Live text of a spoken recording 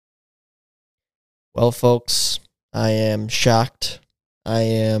Well, folks, I am shocked. I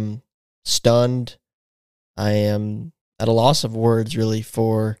am stunned. I am at a loss of words, really,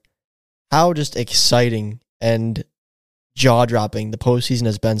 for how just exciting and jaw-dropping the postseason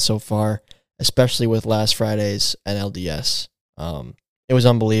has been so far, especially with last Friday's NLDS. It was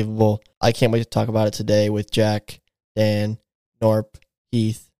unbelievable. I can't wait to talk about it today with Jack, Dan, Norp,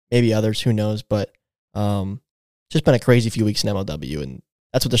 Heath, maybe others, who knows, but just been a crazy few weeks in MLW, and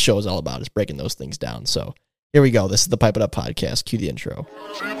that's what the show is all about, is breaking those things down. So here we go. This is the Pipe It Up podcast. Cue the intro.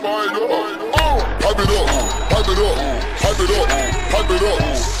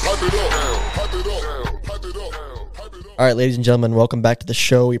 All right, ladies and gentlemen, welcome back to the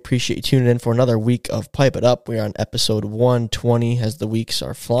show. We appreciate you tuning in for another week of Pipe It Up. We are on episode 120 as the weeks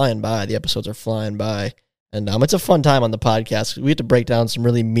are flying by. The episodes are flying by. And it's a fun time on the podcast. We get to break down some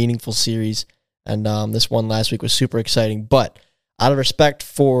really meaningful series. And this one last week was super exciting. But out of respect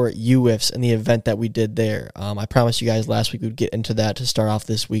for UIFs and the event that we did there, I promised you guys last week we would get into that to start off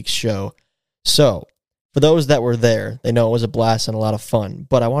this week's show. So for those that were there, they know it was a blast and a lot of fun.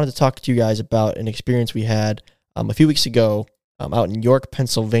 But I wanted to talk to you guys about an experience we had a few weeks ago out in York,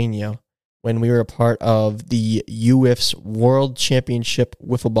 Pennsylvania, when we were a part of the UIFs World Championship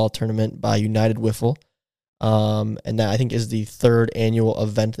Wiffle Ball Tournament by United Wiffle. And that, I think, is the third annual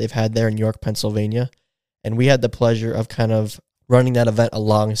event they've had there in York, Pennsylvania. And we had the pleasure of kind of running that event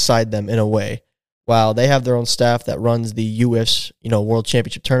alongside them in a way. While they have their own staff that runs the UIFs, World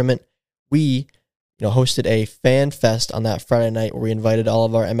Championship Tournament, we, hosted a fan fest on that Friday night where we invited all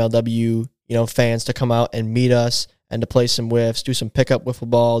of our MLW, fans to come out and meet us and to play some whiffs, do some pickup wiffle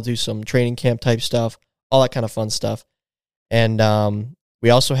ball, do some training camp type stuff, all that kind of fun stuff. And we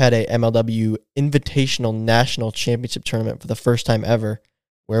also had a MLW Invitational National Championship Tournament for the first time ever,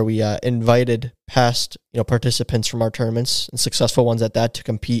 where we invited past participants from our tournaments and successful ones at that to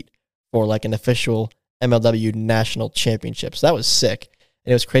compete for like an official MLW National Championship. So that was sick.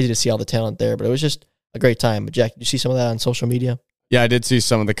 And it was crazy to see all the talent there, but it was just a great time. But Jack, did you see some of that on social media? Yeah, I did see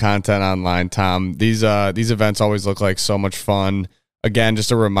some of the content online, Tom. These events always look like so much fun. Again,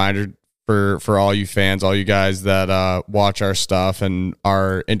 just a reminder for all you fans, all you guys that watch our stuff and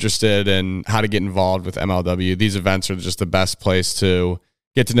are interested in how to get involved with MLW. These events are just the best place to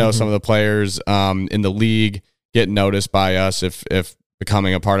get to know some of the players in the league, get noticed by us if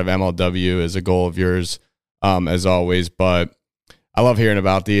becoming a part of MLW is a goal of yours, as always. But I love hearing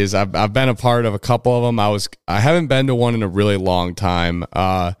about these. I've been a part of a couple of them. I haven't been to one in a really long time,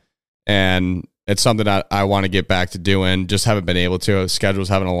 and it's something I want to get back to doing. Just haven't been able to. Schedules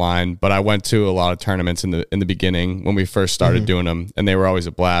haven't aligned. But I went to a lot of tournaments in the beginning when we first started doing them, and they were always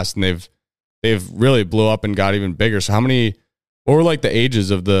a blast. And they've really blew up and got even bigger. So what were like the ages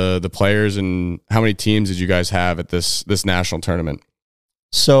of the players, and how many teams did you guys have at this national tournament?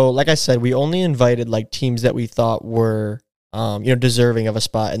 So, like I said, we only invited like teams that we thought were deserving of a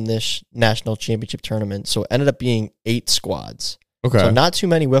spot in this national championship tournament. So it ended up being 8 squads. Okay. So not too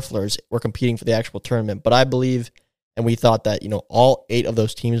many Wifflers were competing for the actual tournament, but I believe, and we thought that, all 8 of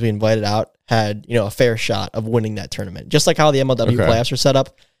those teams we invited out had, a fair shot of winning that tournament. Just like how the MLW playoffs are set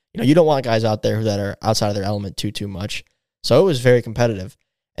up. You don't want guys out there that are outside of their element too much. So it was very competitive.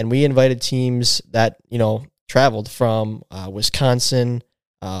 And we invited teams that, traveled from Wisconsin,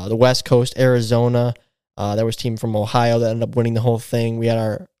 the West Coast, Arizona. There was a team from Ohio that ended up winning the whole thing. We had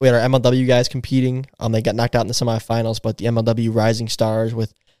our MLW guys competing. They got knocked out in the semifinals, but the MLW Rising Stars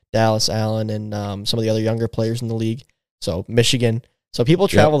with Dallas Allen and some of the other younger players in the league. So Michigan. So people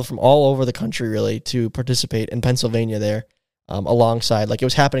traveled from all over the country really to participate in Pennsylvania there, alongside. Like it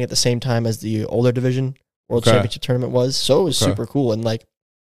was happening at the same time as the older division World Championship Tournament was. So it was super cool, and like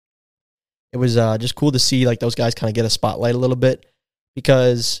it was just cool to see like those guys kind of get a spotlight a little bit.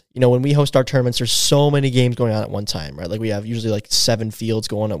 Because, when we host our tournaments, there's so many games going on at one time, right? Like we have usually like 7 fields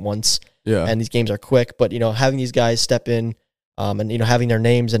going at once. Yeah. And these games are quick. But, having these guys step in and, having their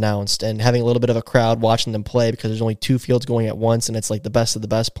names announced and having a little bit of a crowd watching them play because there's only 2 fields going at once and it's like the best of the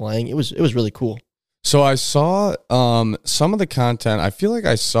best playing. It was really cool. So I saw some of the content. I feel like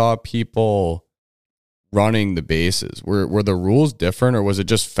I saw people running the bases. Were the rules different, or was it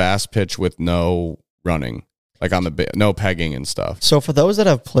just fast pitch with no running? Like on no pegging and stuff. So for those that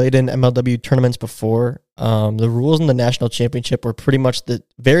have played in MLW tournaments before, the rules in the national championship were pretty much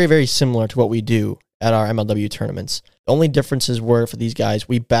very, very similar to what we do at our MLW tournaments. The only differences were for these guys,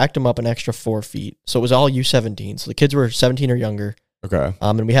 we backed them up an extra 4 feet. So it was all U17. So the kids were 17 or younger. Okay.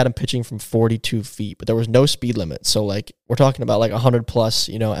 And we had them pitching from 42 feet, but there was no speed limit. So like we're talking about like 100 plus,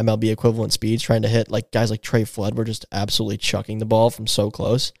 MLB equivalent speeds trying to hit. Like guys like Trey Flood were just absolutely chucking the ball from so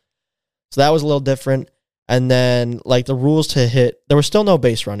close. So that was a little different. And then, like, the rules to hit, there was still no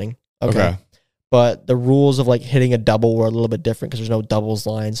base running. Okay. but the rules of like hitting a double were a little bit different because there's no doubles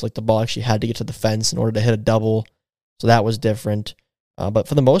lines. Like the ball actually had to get to the fence in order to hit a double. So that was different. But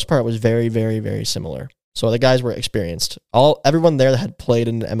for the most part, it was very, very, very similar. So the guys were experienced. Everyone there that had played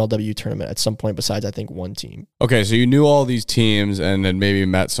in an MLW tournament at some point besides, I think, one team. Okay, so you knew all these teams and had maybe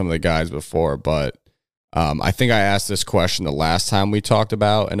met some of the guys before, but I think I asked this question the last time we talked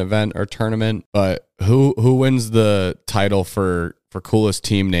about an event or tournament, but who wins the title for coolest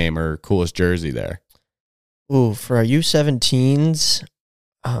team name or coolest jersey there? Ooh, for our U17s,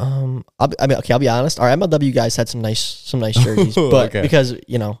 I'll be honest. Our MLW guys had some nice jerseys, but okay. because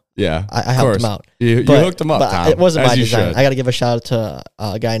yeah, I helped them out. You hooked them up, but Tom, it wasn't my design. Should. I got to give a shout out to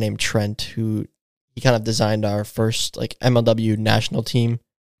a guy named Trent who he kind of designed our first like MLW national team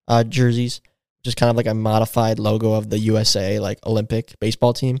jerseys, just kind of like a modified logo of the USA like Olympic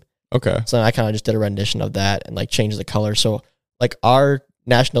baseball team. Okay, so I kind of just did a rendition of that and like changed the color. So like our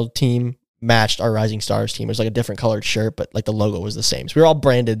national team matched our Rising Stars team. It was like a different colored shirt, but like the logo was the same. So we were all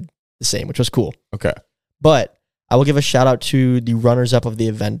branded the same, which was cool. Okay. But I will give a shout out to the runners-up of the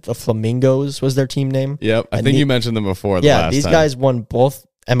event. The Flamingos was their team name. Yep. I think you mentioned them before. These guys won both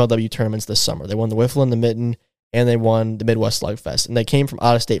MLW tournaments this summer. They won the Wiffle and the Mitten, and they won the Midwest Slugfest. And they came from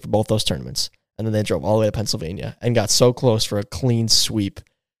out of state for both those tournaments. And then they drove all the way to Pennsylvania and got so close for a clean sweep.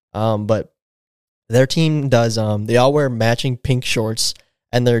 But their team does, they all wear matching pink shorts,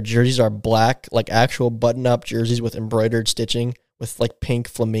 and their jerseys are black, like actual button-up jerseys with embroidered stitching with like pink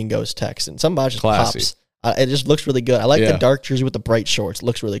flamingos text. And some just pops. It just looks really good. I like the dark jersey with the bright shorts. It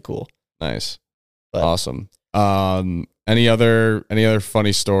looks really cool. Nice. But, awesome. Any other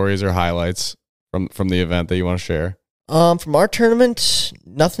funny stories or highlights from the event that you want to share? From our tournament,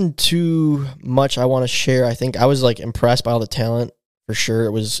 nothing too much I want to share. I think I was like impressed by all the talent for sure.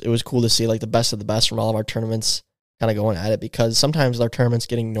 It was cool to see like the best of the best from all of our tournaments kind of going at it, because sometimes our tournaments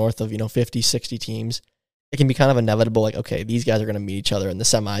getting north of 50, 60 teams, it can be kind of inevitable. Like, okay, these guys are going to meet each other in the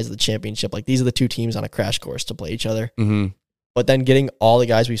semis of the championship. Like these are the two teams on a crash course to play each other. Mm-hmm. But then getting all the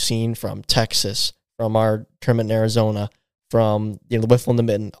guys we've seen from Texas, from our tournament in Arizona, from the Wiffle and the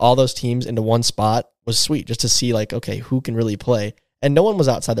Mitten, all those teams into one spot was sweet, just to see like, okay, who can really play. And no one was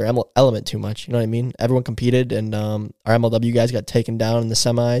outside their element too much. You know what I mean? Everyone competed, and our MLW guys got taken down in the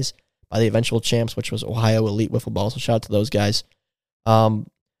semis by the eventual champs, which was Ohio Elite Wiffle Ball. So shout out to those guys.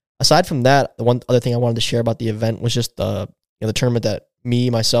 Aside from that, the one other thing I wanted to share about the event was just the tournament that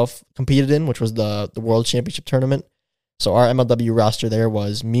myself competed in, which was the World Championship tournament. So our MLW roster there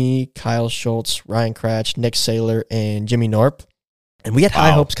was me, Kyle Schultz, Ryan Cratch, Nick Saylor, and Jimmy Norp. And we had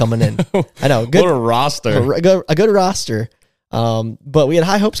high hopes coming in. I know. Good, what a roster. A good roster. But we had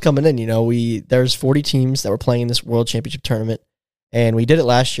high hopes coming in. There's 40 teams that were playing in this World Championship tournament. And we did it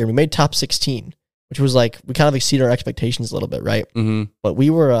last year. We made top 16, which was like, we kind of exceeded our expectations a little bit, right? Mm-hmm. But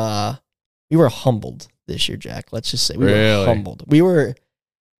we were humbled this year, Jack. Let's just say we were humbled.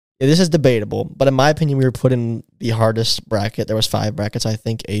 This is debatable, but in my opinion, we were put in the hardest bracket. There was 5 brackets, I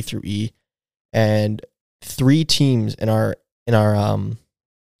think, A through E, and 3 teams in our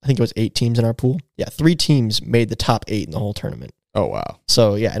I think it was 8 teams in our pool. Yeah, 3 teams made the top 8 in the whole tournament. Oh wow!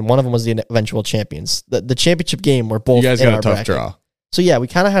 So yeah, and one of them was the eventual champions. The championship game were both. You guys got a tough draw. So yeah, we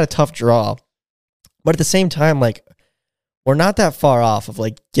kind of had a tough draw, but at the same time, like, we're not that far off of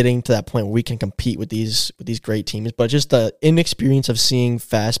like getting to that point where we can compete with these great teams. But just the inexperience of seeing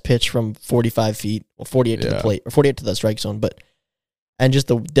fast pitch from 45 feet, 48 to the plate, or 48 to the strike zone, and just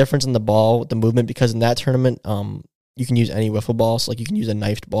the difference in the ball, the movement, because in that tournament, you can use any wiffle ball. So like you can use a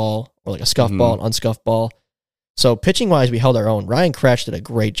knifed ball or like a scuff ball, an unscuffed ball. So pitching wise, we held our own. Ryan Cratch did a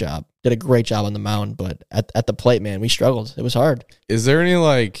great job on the mound, but at the plate, man, we struggled. It was hard. Is there any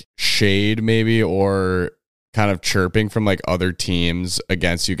like shade maybe or kind of chirping from like other teams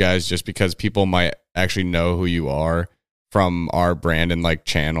against you guys just because people might actually know who you are from our brand and like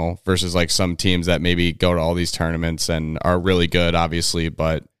channel versus like some teams that maybe go to all these tournaments and are really good, obviously,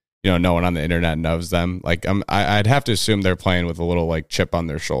 but no one on the internet knows them. Like I'd have to assume they're playing with a little like chip on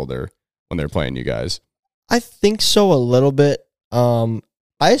their shoulder when they're playing you guys. I think so, a little bit. I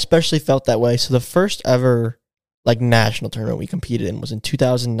especially felt that way. So the first ever like national tournament we competed in was in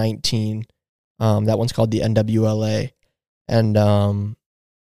 2019. That one's called the NWLA, and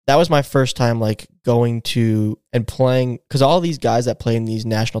that was my first time like going to and playing, because all these guys that play in these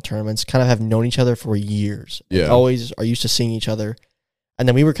national tournaments kind of have known each other for years. Yeah, always are used to seeing each other, and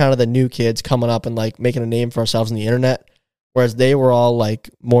then we were kind of the new kids coming up and like making a name for ourselves on the internet. Whereas they were all like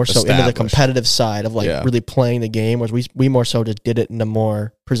more so into the competitive side of like really playing the game, whereas we more so just did it in a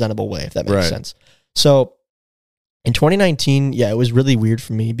more presentable way, if that makes sense. So in 2019, it was really weird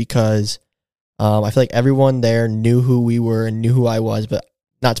for me because I feel like everyone there knew who we were and knew who I was, but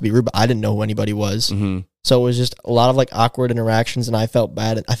not to be rude, but I didn't know who anybody was. Mm-hmm. So it was just a lot of like awkward interactions, and I felt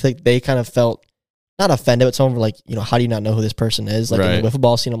bad. And I think they kind of felt not offended, but some were like, how do you not know who this person is? Like in the wiffle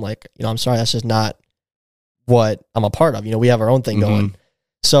ball scene, I'm like, I'm sorry, that's just not what I'm a part of. We have our own thing going.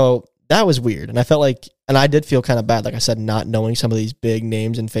 So that was weird. And I felt like, and I did feel kind of bad, like I said, not knowing some of these big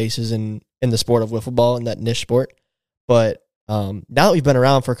names and faces in the sport of wiffle ball and that niche sport. But now that we've been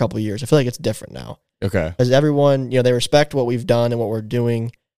around for a couple of years, I feel like it's different now. Okay. Because everyone, they respect what we've done and what we're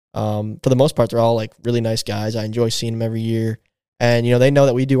doing. For the most part, they're all like really nice guys. I enjoy seeing them every year. And, they know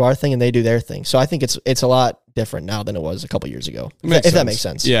that we do our thing and they do their thing. So I think it's a lot different now than it was a couple years ago. If that makes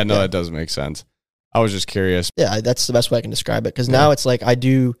sense. Yeah, no, that does make sense. I was just curious. Yeah, that's the best way I can describe it. Because now it's like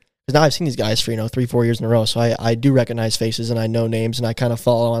because now I've seen these guys for, 3-4 years in a row. So I do recognize faces and I know names and I kind of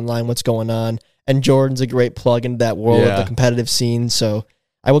follow online what's going on. And Jordan's a great plug into that world of the competitive scene. So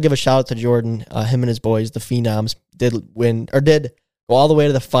I will give a shout out to Jordan. Him and his boys, the Phenoms, did go all the way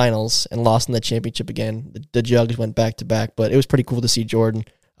to the finals and lost in the championship again. The Jugs went back to back, but it was pretty cool to see Jordan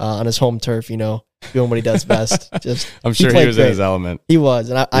on his home turf, doing what he does best. I'm sure he was in his element. He was,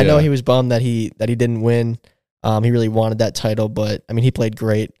 and I know he was bummed that he didn't win. He really wanted that title, but I mean, he played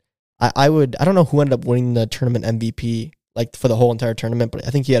great. I don't know who ended up winning the tournament MVP like for the whole entire tournament, but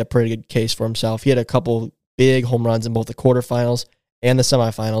I think he had a pretty good case for himself. He had a couple big home runs in both the quarterfinals and the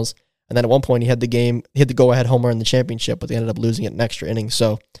semifinals. And then at one point he had the go-ahead homer in the championship, but they ended up losing it in extra innings.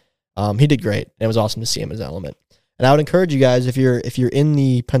 So he did great. And it was awesome to see him in his element. And I would encourage you guys, if you're in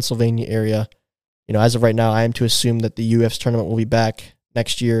the Pennsylvania area, as of right now, I am to assume that the UF's tournament will be back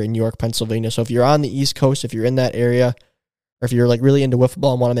next year in York, Pennsylvania. So if you're on the East Coast, if you're in that area, or if you're like really into wiffle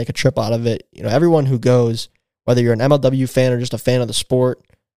ball and want to make a trip out of it, everyone who goes, whether you're an MLW fan or just a fan of the sport,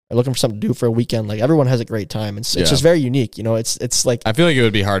 or looking for something to do for a weekend, like everyone has a great time. It's just very unique. It's like, I feel like it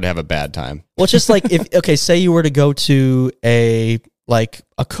would be hard to have a bad time. Well, it's just like say you were to go to a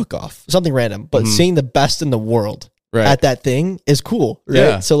cook-off, something random, but seeing the best in the world at that thing is cool, right?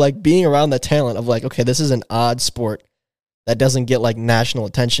 Yeah. So like being around the talent of like, okay, this is an odd sport that doesn't get like national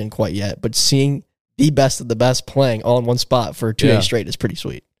attention quite yet, but seeing the best of the best playing all in one spot for 2 days straight is pretty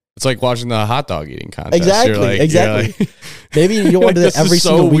sweet. It's like watching the hot dog eating contest. Exactly. Maybe you don't want to do that every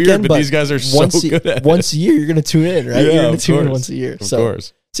single weekend, but these guys are once so good at it. Once a year, you're going to tune in, right? Yeah, You're going to tune in once a year. Of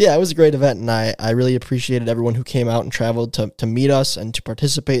course. So yeah, it was a great event, and I really appreciated everyone who came out and traveled to meet us and to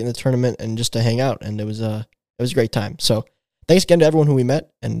participate in the tournament and just to hang out. And it was a great time. So thanks again to everyone who we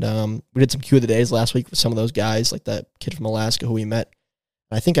met. And we did some Q of the Days last week with some of those guys, like that kid from Alaska who we met.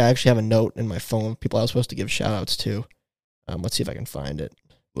 And I think I actually have a note in my phone, people I was supposed to give shout outs to. Let's see if I can find it.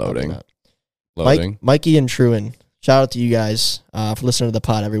 Loading. Mikey and Truin, shout out to you guys for listening to the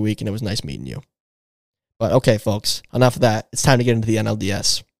pod every week, and it was nice meeting you. But okay, folks, enough of that. It's time to get into the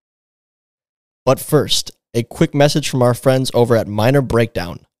NLDS. But first, a quick message from our friends over at Minor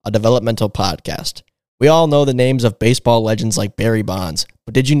Breakdown, a developmental podcast. We all know the names of baseball legends like Barry Bonds,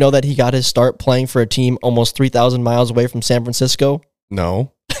 but did you know that he got his start playing for a team almost 3,000 miles away from San Francisco?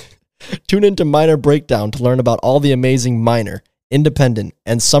 No. Tune into Minor Breakdown to learn about all the amazing minor, independent,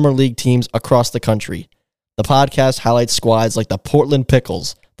 and summer league teams across the country. The podcast highlights squads like the Portland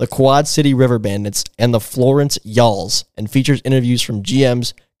Pickles, the Quad City River Bandits, and the Florence Yalls, and features interviews from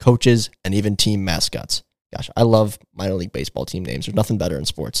GMs, coaches, and even team mascots. Gosh, I love minor league baseball team names. There's nothing better in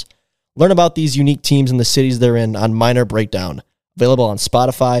sports. Learn about these unique teams and the cities they're in on Minor Breakdown, available on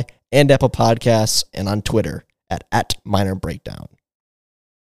Spotify and Apple Podcasts, and on Twitter at Minor Breakdown.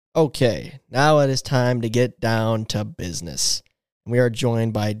 Okay, now it is time to get down to business. We are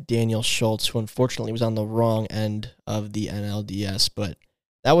joined by Daniel Schultz, who unfortunately was on the wrong end of the NLDS, but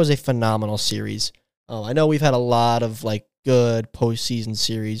that was a phenomenal series. I know we've had a lot of like good postseason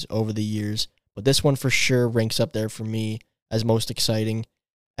series over the years, but this one for sure ranks up there for me as most exciting.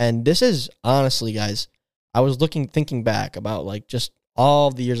 And this is honestly, guys, I was thinking back about like just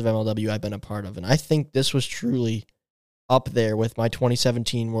all the years of MLW I've been a part of, and I think this was truly up there with my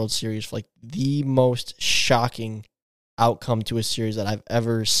 2017 World Series for like the most shocking outcome to a series that I've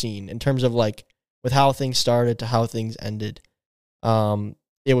ever seen in terms of like with how things started to how things ended.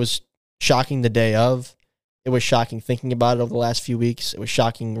 It was shocking the day of. It was shocking thinking about it over the last few weeks. It was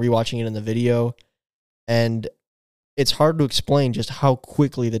shocking rewatching it in the video. And it's hard to explain just how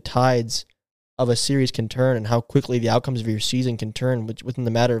quickly the tides of a series can turn and how quickly the outcomes of your season can turn within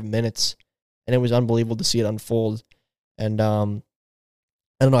the matter of minutes. And it was unbelievable to see it unfold. And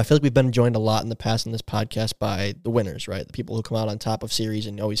I don't know, I feel like we've been joined a lot in the past in this podcast by the winners, right? The people who come out on top of series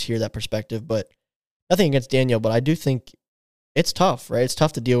and always hear that perspective. But nothing against Daniel, but I do think it's tough, right? It's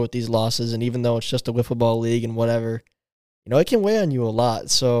tough to deal with these losses. And even though it's just a wiffle ball league and whatever, it can weigh on you a lot.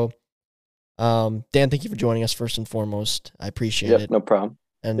 So, Dan, thank you for joining us first and foremost. I appreciate it. No problem.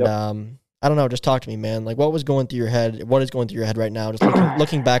 And I don't know, just talk to me, man. Like, what was going through your head? What is going through your head right now? Just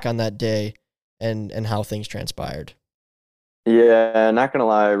looking back on that day and how things transpired. Yeah, not gonna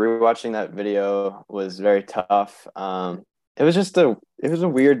lie, rewatching that video was very tough. It was just it was a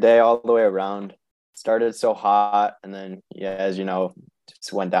weird day all the way around. Started so hot, and then yeah, as you know,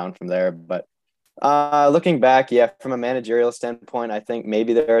 just went down from there. But looking back, yeah, from a managerial standpoint, I think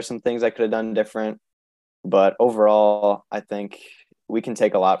maybe there are some things I could have done different. But overall, I think we can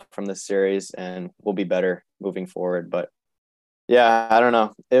take a lot from this series, and we'll be better moving forward. But yeah, I don't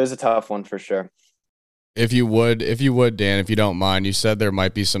know. It was a tough one for sure. If you would, Dan, if you don't mind, you said there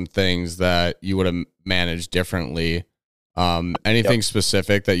might be some things that you would have managed differently. Anything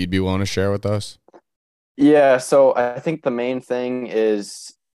specific that you'd be willing to share with us? Yeah, so I think the main thing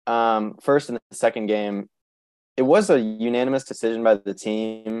is first in the second game, it was a unanimous decision by the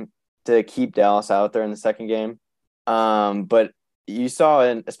team to keep Dallas out there in the second game. But you saw,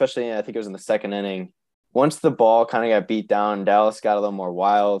 especially I think it was in the second inning, once the ball kind of got beat down, Dallas got a little more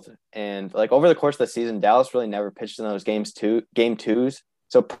wild. And like over the course of the season, Dallas really never pitched in those game twos.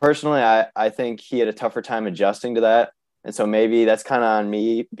 So personally, I think he had a tougher time adjusting to that. And so maybe that's kind of on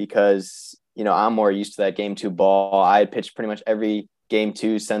me because, you know, I'm more used to that game two ball. I had pitched pretty much every game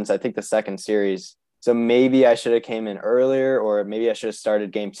two since I think the second series. So maybe I should have came in earlier, or maybe I should have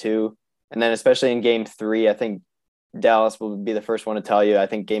started game two. And then especially in game three, I think Dallas will be the first one to tell you, I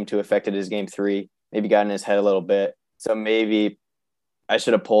think game two affected his game three, maybe got in his head a little bit. So maybe I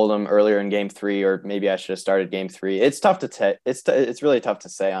should have pulled him earlier in game three, or maybe I should have started game three. It's tough to it's really tough to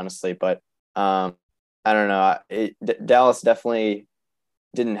say, honestly, but I don't know. Dallas definitely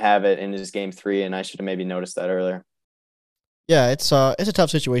didn't have it in his game three, and I should have maybe noticed that earlier. Yeah, it's a tough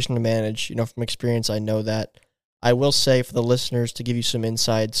situation to manage. You know, from experience, I know that. I will say for the listeners to give you some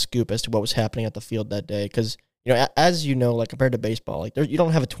inside scoop as to what was happening at the field that day, because you know, as you know, like compared to baseball, like you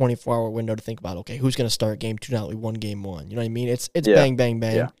don't have a 24-hour window to think about. Okay, who's going to start game two now that we won game one? You know what I mean? It's bang, bang,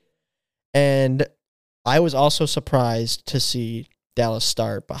 bang. Yeah. And I was also surprised to see Dallas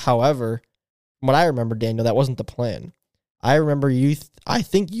start, but however, from what I remember, Daniel, that wasn't the plan. I remember I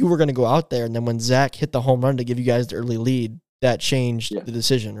think you were going to go out there, and then when Zach hit the home run to give you guys the early lead, that changed the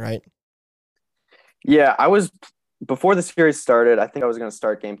decision, right? Yeah, before the series started, I think I was going to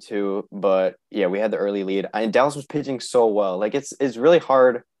start game two, but yeah, we had the early lead. Dallas was pitching so well. Like it's really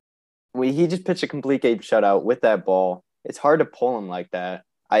hard. He just pitched a complete game shutout with that ball. It's hard to pull him like that.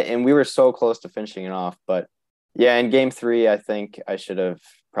 And we were so close to finishing it off, but yeah, in game three, I think I should have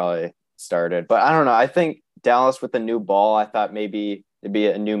probably started, but I don't know. I think Dallas with the new ball, I thought maybe it'd be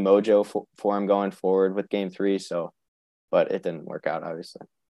a new mojo for him going forward with game three. So, but it didn't work out, obviously.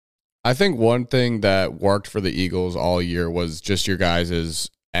 I think one thing that worked for the Eagles all year was just your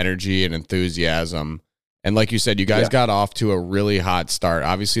guys' energy and enthusiasm. And like you said, you guys got off to a really hot start.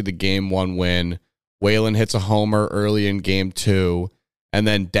 Obviously, the game one win, Waylon hits a homer early in game two, and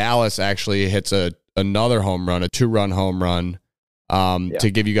then Dallas actually hits another home run, a 2-run home run, to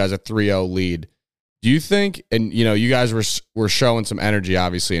give you guys a 3-0 lead. Do you think, and you know, you guys were showing some energy,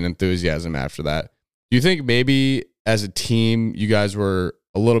 obviously, and enthusiasm after that. Do you think maybe as a team, you guys were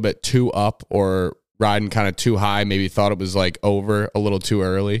a little bit too up or riding kind of too high, maybe thought it was like over a little too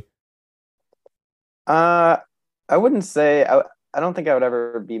early? I wouldn't say, I don't think I would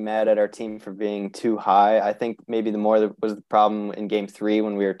ever be mad at our team for being too high. I think maybe was the problem in game three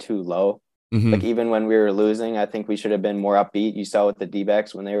when we were too low. Mm-hmm. Like even when we were losing, I think we should have been more upbeat. You saw with the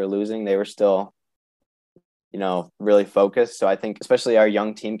D-backs when they were losing, they were still, you know, really focused. So I think especially our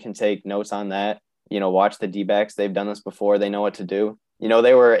young team can take notes on that. You know, watch the D-backs. They've done this before. They know what to do. You know,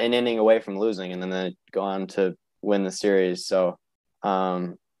 they were an inning away from losing, and then they go on to win the series. So,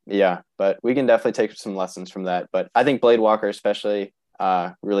 yeah, but we can definitely take some lessons from that. But I think Blade Walker especially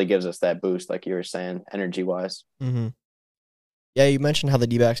really gives us that boost, like you were saying, energy-wise. Mm-hmm. Yeah, you mentioned how the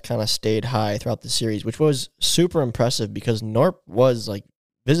D-backs kind of stayed high throughout the series, which was super impressive because Norp was, like,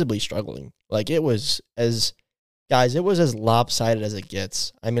 visibly struggling. Like, it was as lopsided as it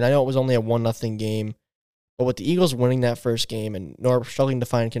gets. I mean, I know it was only a 1-0 game, but with the Eagles winning that first game and Norp struggling to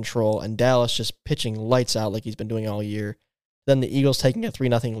find control and Dallas just pitching lights out like he's been doing all year, then the Eagles taking a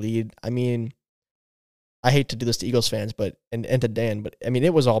 3-0 lead. I mean, I hate to do this to Eagles fans, but and to Dan, but I mean,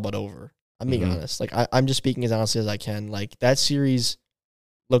 it was all but over. I'm being honest. Like, I'm just speaking as honestly as I can. Like, that series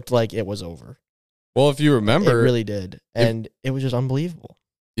looked like it was over. Well, if you remember, it really did, and it was just unbelievable.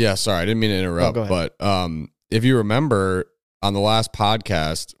 Yeah, sorry, I didn't mean to interrupt, but if you remember on the last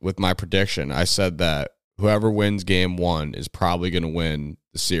podcast with my prediction, I said that whoever wins game one is probably going to win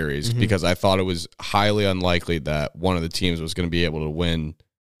the series because I thought it was highly unlikely that one of the teams was going to be able to win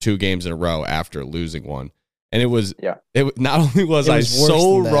 2 games in a row after losing one. And Yeah. it not only was It I was worse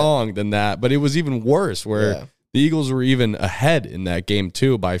so than that. wrong than that, but it was even worse where Yeah. the Eagles were even ahead in that game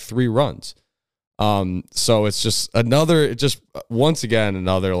too by 3 runs. So it's just once again,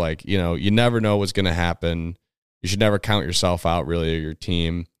 another like, you never know what's going to happen. You should never count yourself out really, or your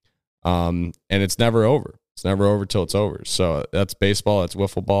team. And it's never over. It's never over till it's over. So that's baseball. That's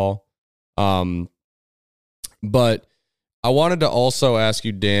wiffle ball. But I wanted to also ask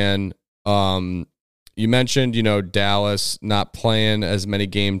you, Dan, you mentioned, Dallas not playing as many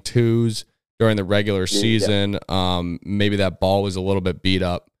game 2s during the regular season. Maybe that ball was a little bit beat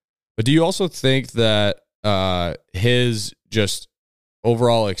up. But do you also think that his just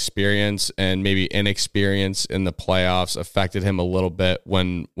overall experience and maybe inexperience in the playoffs affected him a little bit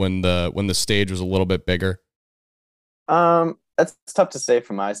when the stage was a little bit bigger? That's tough to say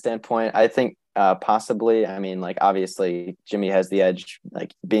from my standpoint. I think possibly. I mean, like obviously Jimmy has the edge,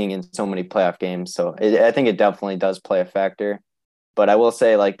 like being in so many playoff games. So I think it definitely does play a factor. But I will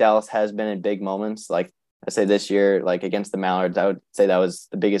say, like Dallas has been in big moments. Like I say this year, like against the Mallards, I would say that was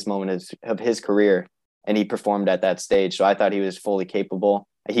the biggest moment of his career, and he performed at that stage. So I thought he was fully capable.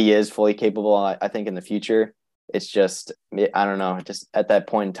 He is fully capable. I think in the future, it's just I don't know. Just at that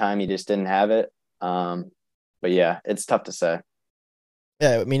point in time, he just didn't have it. But yeah, it's tough to say.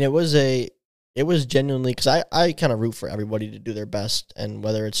 Yeah, I mean, it was genuinely, because I kind of root for everybody to do their best, and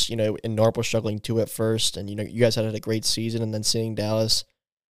whether it's, in Norp was struggling too at first, and, you guys had a great season, and then seeing Dallas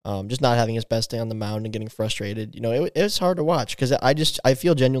just not having his best day on the mound and getting frustrated, it was hard to watch, because I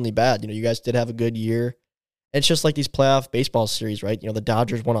feel genuinely bad. You guys did have a good year. It's just like these playoff baseball series, right? The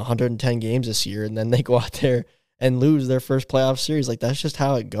Dodgers won 110 games this year, and then they go out there and lose their first playoff series. Like, that's just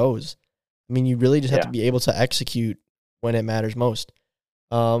how it goes. I mean, you really just have to be able to execute when it matters most.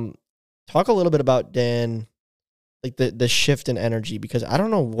 Talk a little bit about, Dan, like the shift in energy, because I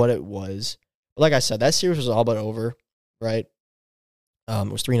don't know what it was. But like I said, that series was all but over, right? It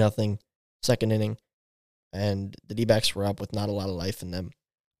was 3-0, second inning, and the D-backs were up with not a lot of life in them.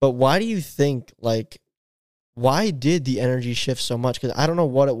 But why do you think, why did the energy shift so much? Because I don't know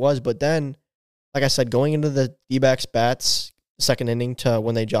what it was, but then, like I said, going into the D-backs bats, second inning to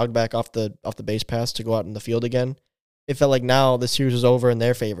when they jogged back off the base pass to go out in the field again, it felt like now the series was over in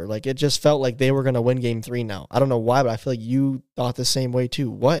their favor. Like, it just felt like they were going to win game 3 now. I don't know why, but I feel like you thought the same way too.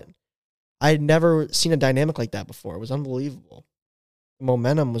 What? I had never seen a dynamic like that before. It was unbelievable. The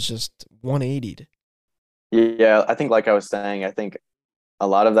momentum was just 180'd. Yeah, I think like I was saying, I think a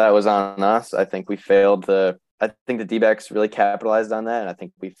lot of that was on us. I think I think the D-backs really capitalized on that, and I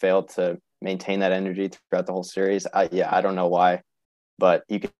think we failed to maintain that energy throughout the whole series. I don't know why, but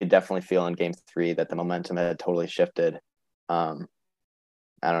you could definitely feel in game 3 that the momentum had totally shifted. I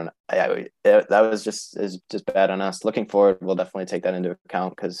don't know. That was just bad on us. Looking forward, we'll definitely take that into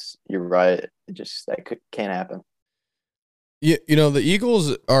account, because you're right. Can't happen. Yeah, the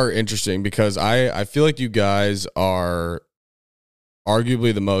Eagles are interesting because I feel like you guys are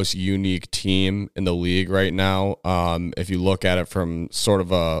arguably the most unique team in the league right now. If you look at it from sort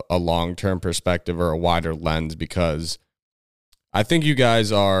of a long-term perspective or a wider lens, because I think you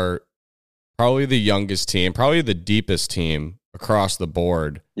guys are probably the youngest team, probably the deepest team across the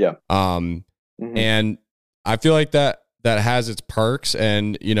board. Yeah. And I feel like that has its perks,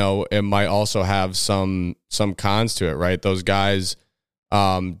 and it might also have some cons to it, right? Those guys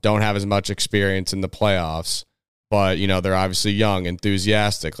don't have as much experience in the playoffs, but they're obviously young,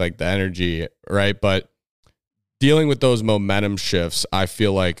 enthusiastic, like the energy, right? But dealing with those momentum shifts, I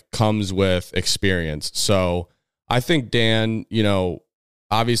feel like comes with experience. So I think, Dan,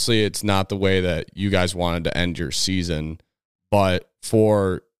 obviously it's not the way that you guys wanted to end your season, but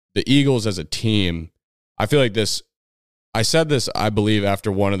for the Eagles as a team, I feel like this. I said this, I believe,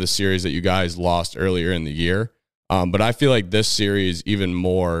 after one of the series that you guys lost earlier in the year. But I feel like this series even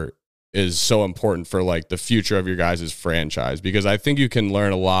more is so important for like the future of your guys' franchise, because I think you can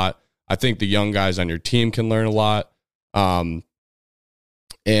learn a lot. I think the young guys on your team can learn a lot. And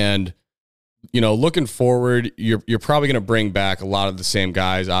looking forward, you're probably going to bring back a lot of the same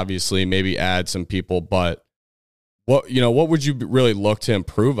guys, obviously, maybe add some people, but what would you really look to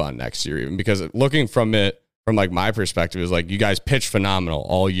improve on next year? Even because looking from like my perspective is like, you guys pitched phenomenal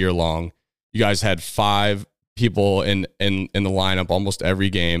all year long. You guys had 5 people in the lineup almost every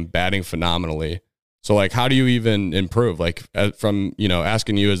game batting phenomenally. So like, how do you even improve? Like from,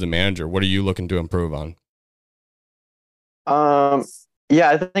 asking you as a manager, what are you looking to improve on? Yeah,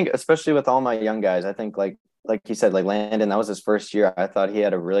 I think especially with all my young guys, I think like you said, like Landon, that was his first year. I thought he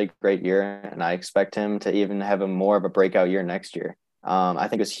had a really great year, and I expect him to even have more of a breakout year next year. I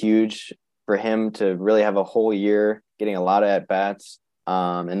think it's huge for him to really have a whole year getting a lot of at-bats.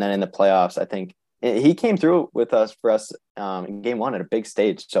 And then in the playoffs, I think he came through with us for us in game one at a big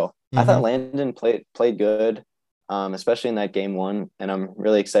stage. So I thought Landon played good, especially in that game one, and I'm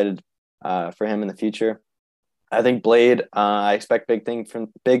really excited for him in the future. I think Blade, I expect big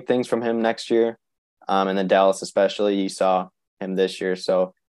things from him next year, and then Dallas especially. You saw him this year,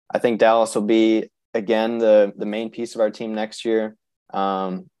 so I think Dallas will be again the main piece of our team next year.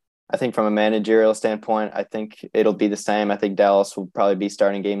 I think from a managerial standpoint, I think it'll be the same. I think Dallas will probably be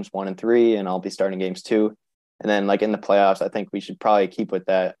starting games 1 and 3, and I'll be starting games 2. And then like in the playoffs, I think we should probably keep with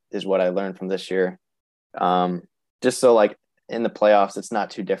that, is what I learned from this year. Just so like in the playoffs, it's not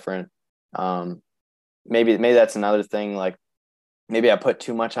too different. Maybe that's another thing. Like maybe I put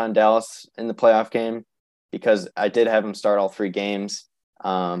too much on Dallas in the playoff game, because I did have him start all 3 games.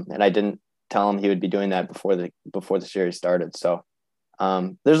 And I didn't tell him he would be doing that before the series started. So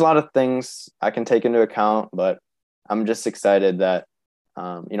there's a lot of things I can take into account, but I'm just excited that,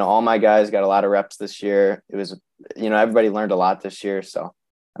 all my guys got a lot of reps this year. It was, everybody learned a lot this year. So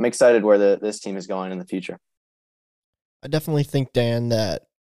I'm excited where this team is going in the future. I definitely think, Dan, that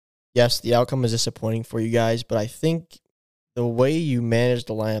yes, the outcome is disappointing for you guys, but I think the way you managed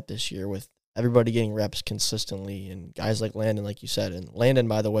the lineup this year with everybody getting reps consistently and guys like Landon, like you said, and Landon,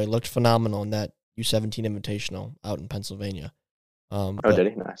 by the way, looked phenomenal in that U17 Invitational out in Pennsylvania. Did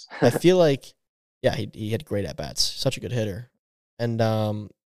he? Nice. I feel like, yeah, he had great at-bats. Such a good hitter. And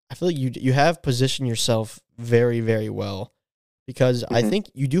I feel like you have positioned yourself very, very well, because I think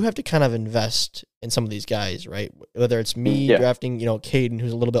you do have to kind of invest in some of these guys, right? Whether it's me drafting, Caden,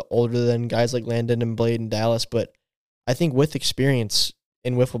 who's a little bit older than guys like Landon and Blade and Dallas, but I think with experience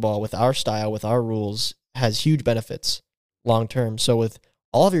in wiffle ball, with our style, with our rules, has huge benefits long-term. So with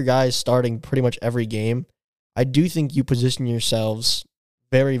all of your guys starting pretty much every game, I do think you position yourselves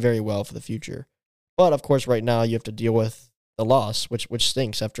very, very well for the future. But, of course, right now you have to deal with the loss, which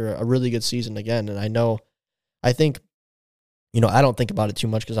stinks after a really good season again. And I think, I don't think about it too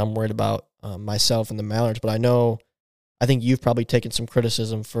much because I'm worried about myself and the Mallards, but I think you've probably taken some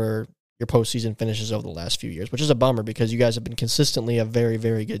criticism for your postseason finishes over the last few years, which is a bummer because you guys have been consistently a very,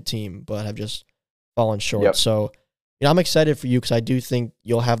 very good team, but have just fallen short. Yep. So, I'm excited for you because I do think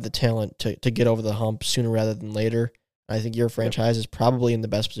you'll have the talent to get over the hump sooner rather than later. I think your franchise is probably in the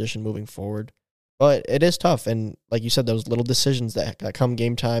best position moving forward. But it is tough, and like you said, those little decisions that come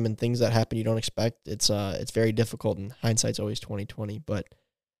game time and things that happen you don't expect, it's very difficult, and hindsight's always 20/20. But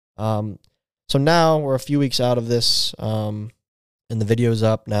so now we're a few weeks out of this, and the video's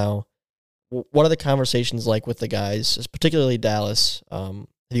up now. What are the conversations like with the guys, particularly Dallas? Have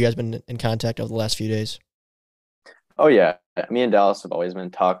you guys been in contact over the last few days? Oh yeah, me and Dallas have always been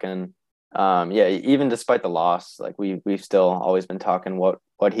talking. Even despite the loss, like we've still always been talking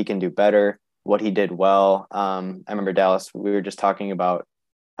what he can do better, what he did well. I remember Dallas, we were just talking about,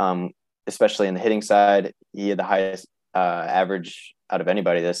 especially in the hitting side, he had the highest average out of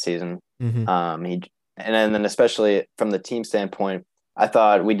anybody this season. And then especially from the team standpoint, I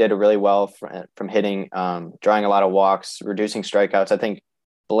thought we did really well from hitting, drawing a lot of walks, reducing strikeouts. I think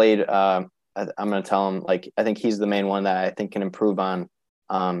Blade, I'm going to tell him, like, I think he's the main one that I think can improve on,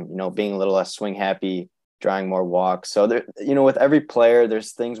 being a little less swing happy, drawing more walks. So there, with every player,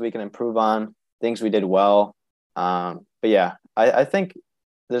 there's things we can improve on, things we did well. But yeah, I think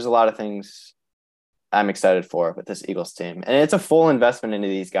there's a lot of things I'm excited for with this Eagles team, and it's a full investment into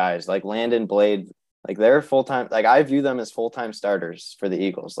these guys like Landon, Blade, like they're full-time. Like I view them as full-time starters for the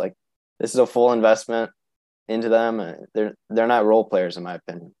Eagles. Like this is a full investment into them. They're not role players in my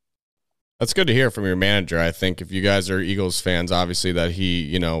opinion. That's good to hear from your manager. I think if you guys are Eagles fans, obviously that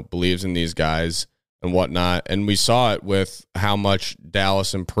he, believes in these guys and whatnot. And we saw it with how much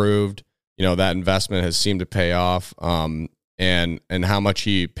Dallas improved. That investment has seemed to pay off. And how much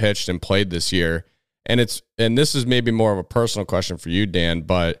he pitched and played this year. And this is maybe more of a personal question for you, Dan,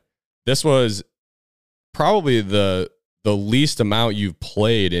 but this was probably the least amount you've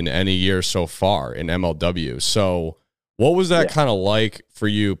played in any year so far in MLW. So what was that kind of like for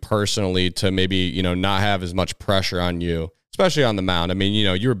you personally to maybe, not have as much pressure on you, especially on the mound? I mean,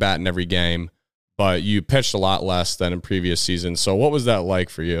 you were batting every game, but you pitched a lot less than in previous seasons. So what was that like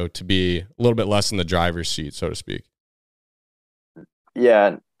for you to be a little bit less in the driver's seat, so to speak?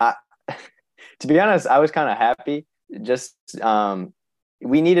 Yeah. To be honest, I was kind of happy. Just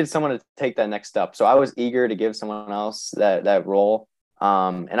we needed someone to take that next step. So I was eager to give someone else that role.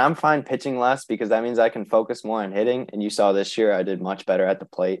 And I'm fine pitching less because that means I can focus more on hitting. And you saw this year I did much better at the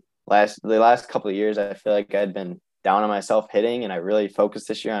plate. The last couple of years, I feel like I'd been down on myself hitting, and I really focused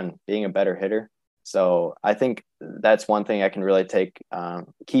this year on being a better hitter. So I think that's one thing I can really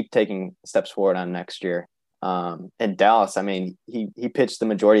keep taking steps forward on next year. And Dallas, I mean, he pitched the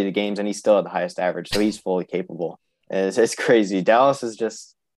majority of the games and he's still at the highest average, so he's fully capable. It's crazy. Dallas is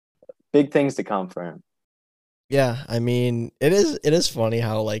just big things to come for him. Yeah, I mean, it is funny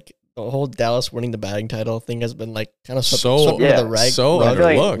how like the whole Dallas winning the batting title thing has been like kind of so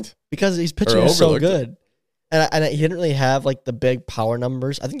overlooked because he's pitching so good. And he didn't really have like the big power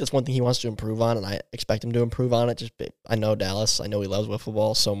numbers. I think that's one thing he wants to improve on, and I expect him to improve on it. I know Dallas. I know he loves wiffle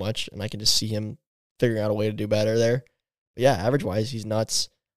ball so much, and I can just see him figuring out a way to do better there. But yeah, average-wise, he's nuts.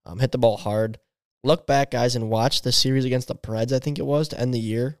 Hit the ball hard. Look back, guys, and watch the series against the Preds, I think it was, to end the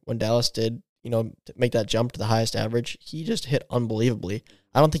year when Dallas did, to make that jump to the highest average. He just hit unbelievably.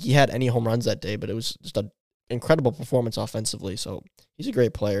 I don't think he had any home runs that day, but it was just an incredible performance offensively. So he's a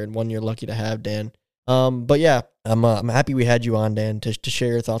great player and one you're lucky to have, Dan. But yeah, I'm happy we had you on, Dan, to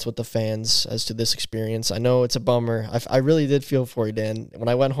share your thoughts with the fans as to this experience. I know it's a bummer. I really did feel for you, Dan. When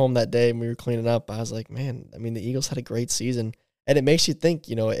I went home that day and we were cleaning up, I was like, man, I mean, the Eagles had a great season. And it makes you think,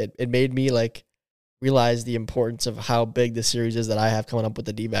 it made me like realize the importance of how big the series is that I have coming up with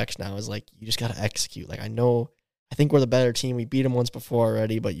the D-backs now. Is like, you just got to execute. Like, I think we're the better team. We beat them once before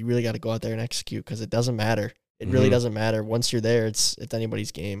already, but you really got to go out there and execute because it doesn't matter. It really doesn't matter. Once you're there, it's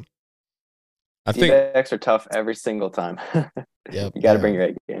anybody's game. I think D-backs are tough every single time. Yep, you got to bring your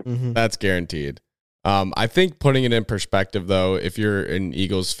A game. Mm-hmm. That's guaranteed. I think putting it in perspective, though, if you're an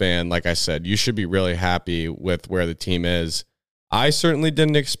Eagles fan, like I said, you should be really happy with where the team is. I certainly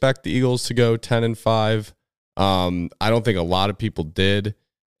didn't expect the Eagles to go 10-5. I don't think a lot of people did.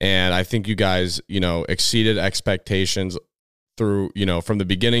 And I think you guys, exceeded expectations through, from the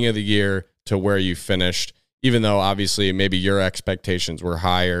beginning of the year to where you finished, even though obviously maybe your expectations were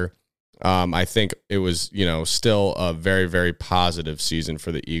higher. I think it was, still a very, very positive season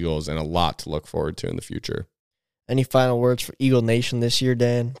for the Eagles and a lot to look forward to in the future. Any final words for Eagle Nation this year,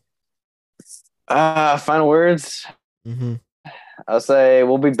 Dan? Final words? Mm-hmm. I'll say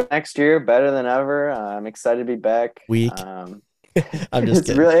we'll be back next year better than ever. I'm excited to be back. Weak. I'm just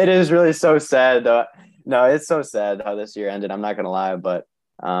kidding. It is really so sad, though. No, it's so sad how this year ended. I'm not going to lie, but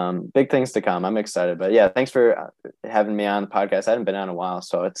big things to come. I'm excited. But yeah, thanks for having me on the podcast. I haven't been on in a while,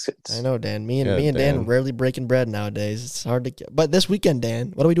 so it's I know, Dan. Me and Dan rarely breaking bread nowadays. It's hard to get. But this weekend,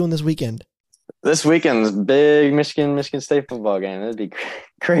 Dan, what are we doing this weekend? This weekend's big Michigan State football game. It'd be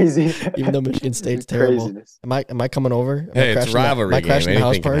crazy. Even though Michigan State's terrible. Craziness. Am I coming over? Hey, it's rivalry game.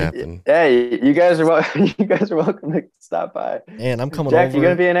 Anything can happen. Hey, you guys are welcome to stop by. And I'm coming Jack, over. you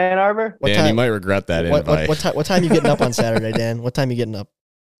gonna be in Ann Arbor? Dan, you might regret that invite. What time you getting up on Saturday, Dan? What time you getting up?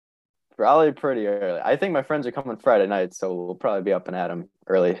 Probably pretty early. I think my friends are coming Friday night, so we'll probably be up and at them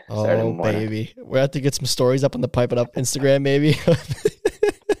early Saturday morning. Oh, baby. We'll have to get some stories up on the Pipe It Up Instagram, maybe.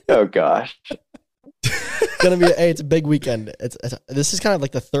 Oh, gosh. It's a big weekend. This is kind of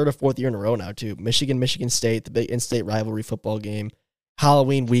like the third or fourth year in a row now, too. Michigan State, the big in-state rivalry football game.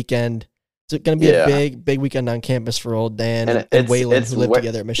 Halloween weekend. It's going to be a big weekend on campus for old Dan and Waylon, who live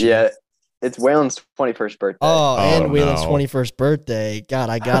together at Michigan. Yeah, it's Waylon's 21st birthday. And Waylon's 21st birthday. God,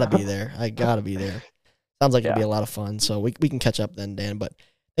 I got to be there. Sounds like it'd be a lot of fun. So we can catch up then, Dan. But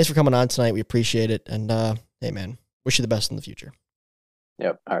thanks for coming on tonight. We appreciate it. And, hey, man, wish you the best in the future.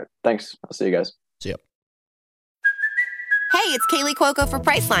 Yep. All right. Thanks. I'll see you guys. See ya. Hey, it's Kaylee Cuoco for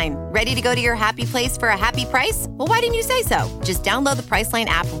Priceline. Ready to go to your happy place for a happy price? Well, why didn't you say so? Just download the Priceline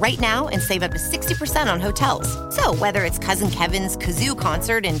app right now and save up to 60% on hotels. So whether it's Cousin Kevin's Kazoo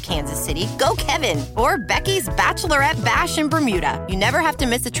Concert in Kansas City, go Kevin, or Becky's Bachelorette Bash in Bermuda, you never have to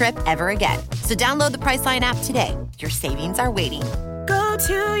miss a trip ever again. So download the Priceline app today. Your savings are waiting. Go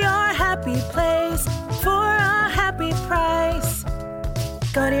to your happy place for a happy price.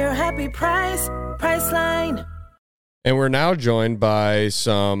 Go to your happy price, Priceline. And we're now joined by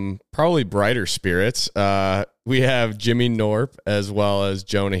some probably brighter spirits. We have Jimmy Norp as well as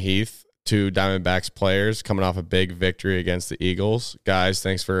Jonah Heath, two Diamondbacks players coming off a big victory against the Eagles. Guys,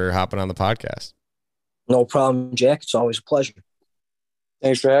 thanks for hopping on the podcast. No problem, Jack. It's always a pleasure.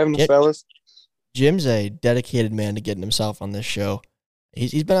 Thanks for having us, fellas. Jim's a dedicated man to getting himself on this show.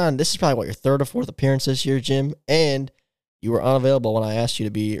 He's been on, this is probably your third or fourth appearance this year, Jim, and you were unavailable when I asked you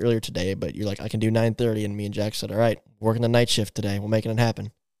to be earlier today, but you're like, I can do 9:30, and me and Jack said, all right, working the night shift today. We're making it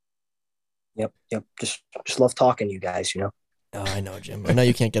happen. Yep. Just love talking to you guys, Oh, I know, Jim. I know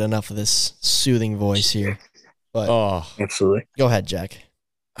you can't get enough of this soothing voice here, but absolutely. Go ahead, Jack.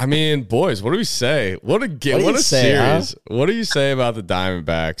 I mean, boys, what do we say? What a series. Huh? What do you say about the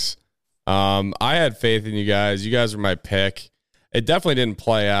Diamondbacks? I had faith in you guys. You guys were my pick. It definitely didn't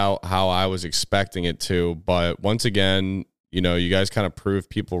play out how I was expecting it to, but once again, you guys kind of proved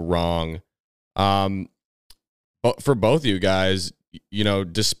people wrong. But for both of you guys, you know,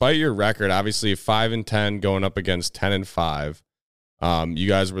 despite your record, obviously 5-10 going up against 10-5. You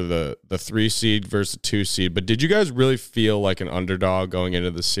guys were the 3 seed versus the 2 seed, but did you guys really feel like an underdog going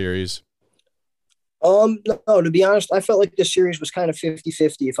into the series? No, to be honest, I felt like this series was kind of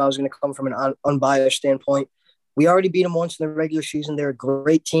 50-50 if I was going to come from an unbiased standpoint. We already beat them once in the regular season. They're a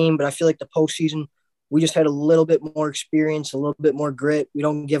great team, but I feel like the postseason, we just had a little bit more experience, a little bit more grit. We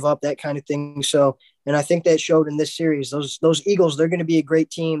don't give up, that kind of thing. So, and I think that showed in this series. Those Eagles, they're going to be a great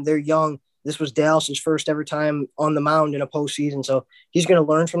team. They're young. This was Dallas's first ever time on the mound in a postseason. So he's going to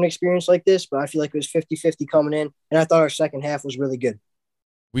learn from an experience like this, but I feel like it was 50-50 coming in. And I thought our second half was really good.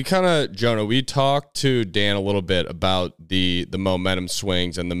 We kind of, Jonah, we talked to Dan a little bit about the momentum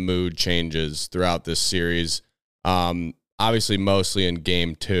swings and the mood changes throughout this series. Obviously, mostly in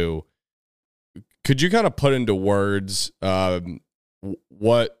game 2. Could you kind of put into words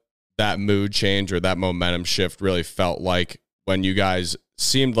what that mood change or that momentum shift really felt like when you guys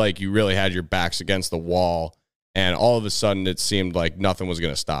seemed like you really had your backs against the wall and all of a sudden it seemed like nothing was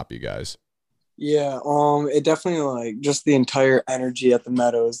going to stop you guys? Yeah, it definitely, like, just the entire energy at the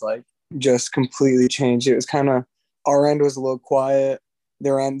Meadows, like, just completely changed. It was kind of, our end was a little quiet.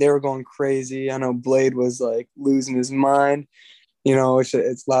 Their end, they were going crazy. I know Blade was, like, losing his mind. You know,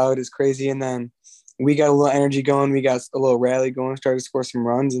 it's loud, it's crazy. And then we got a little energy going. We got a little rally going, started to score some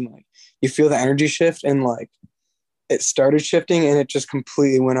runs. And, like, you feel the energy shift. And, like, it started shifting and it just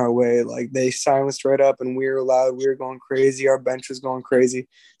completely went our way. Like, they silenced right up and we were loud. We were going crazy. Our bench was going crazy.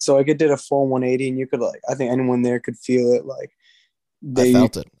 So, like, it did a full 180 and you could, like, I think anyone there could feel it. Like, I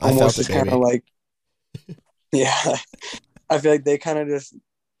felt it. Almost just kind of like, yeah, I feel like they kind of just,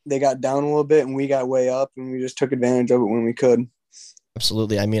 they got down a little bit and we got way up and we just took advantage of it when we could.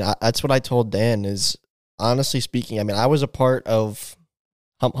 Absolutely. I mean, that's what I told Dan is, honestly speaking, I mean, I was a part of,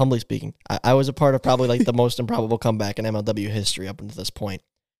 humbly speaking, I was a part of probably like the most improbable comeback in MLW history up until this point.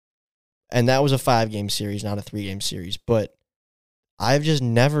 And that was a 5-game series, not a 3-game series. But I've just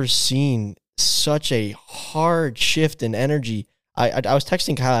never seen such a hard shift in energy. I was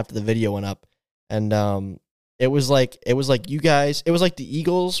texting Kyle after the video went up, and it was like you guys, it was like the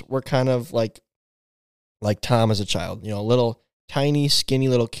Eagles were kind of like Tom as a child, you know, a little tiny, skinny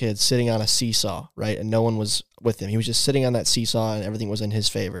little kid sitting on a seesaw, right? And no one was with him. He was just sitting on that seesaw and everything was in his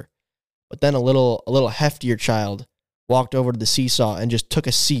favor. But then a little heftier child walked over to the seesaw and just took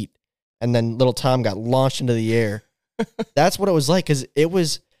a seat. And then little Tom got launched into the air. That's what it was like. Cause it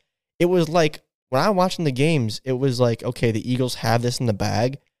was like when I'm watching the games, it was like, okay, the Eagles have this in the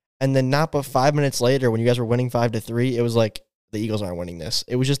bag. And then not but 5 minutes later, when you guys were winning 5-3, it was like the Eagles aren't winning this.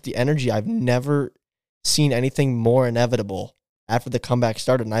 It was just the energy. I've never seen anything more inevitable after the comeback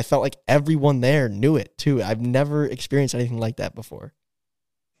started, and I felt like everyone there knew it too. I've never experienced anything like that before.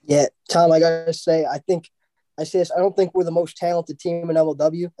 Yeah, Tom, I gotta say, I say this, I don't think we're the most talented team in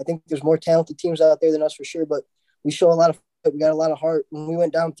MLW. I think there's more talented teams out there than us for sure, but we show a lot of, we got a lot of heart. When we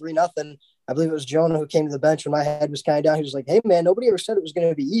went down 3-0, I believe it was Jonah who came to the bench when my head was kind of down. He was like, "Hey man, nobody ever said it was going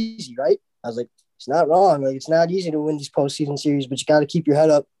to be easy, right?" I was like, "It's not wrong. Like, it's not easy to win these postseason series, but you got to keep your head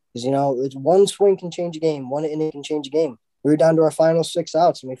up because, you know, it's one swing can change a game, one inning can change a game." We were down to our final 6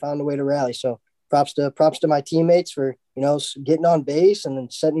 outs and we found a way to rally. So props to my teammates for, you know, getting on base and then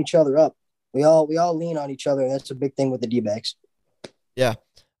setting each other up. We all lean on each other, and that's a big thing with the D-backs. Yeah.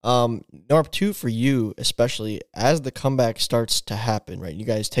 Norp, too, for you, especially as the comeback starts to happen, right? You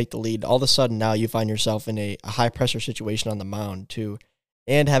guys take the lead. All of a sudden now you find yourself in a high-pressure situation on the mound, too,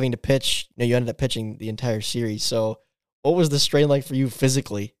 and having to pitch. You know, you ended up pitching the entire series. So what was the strain like for you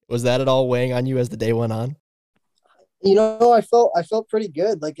physically? Was that at all weighing on you as the day went on? You know, I felt pretty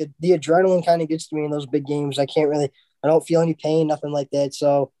good. Like the adrenaline kind of gets to me in those big games. I don't feel any pain, nothing like that.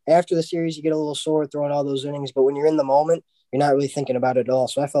 So after the series, you get a little sore throwing all those innings, but when you're in the moment, you're not really thinking about it at all.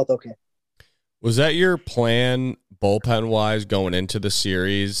 So I felt okay. Was that your plan bullpen wise going into the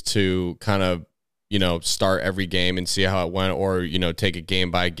series to kind of, you know, start every game and see how it went, or, you know, take it game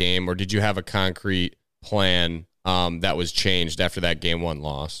by game, or did you have a concrete plan that was changed after that game 1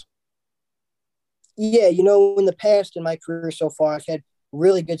 loss? Yeah, you know, in the past in my career so far, I've had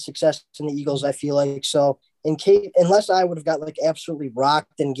really good success in the Eagles, I feel like. So unless I would have got like absolutely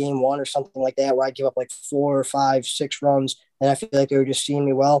rocked in game 1 or something like that, where I give up like 4 or 5, 6 runs, and I feel like they were just seeing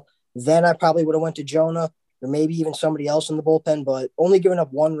me well, then I probably would have went to Jonah or maybe even somebody else in the bullpen. But only giving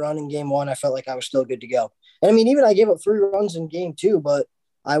up 1 run in game 1, I felt like I was still good to go. And I mean, even I gave up 3 runs in game 2, but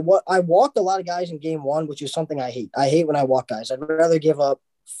I walked a lot of guys in game 1, which is something I hate. I hate when I walk guys. I'd rather give up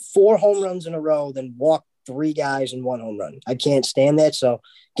 4 home runs in a row than walk 3 guys in 1 home run. I can't stand that. So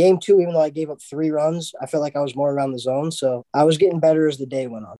game 2, even though I gave up 3 runs, I felt like I was more around the zone. So I was getting better as the day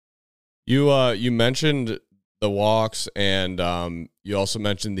went on. You mentioned the walks, and you also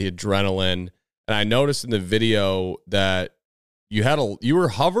mentioned the adrenaline. And I noticed in the video that you were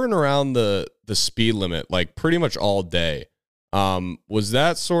hovering around the speed limit like pretty much all day. Was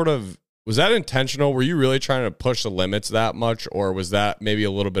that intentional? Were you really trying to push the limits that much, or was that maybe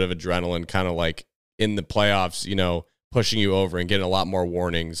a little bit of adrenaline, kind of like in the playoffs, pushing you over and getting a lot more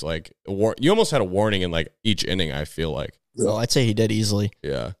warnings? Like you almost had a warning in like each inning, I feel like. Well, I'd say he did easily.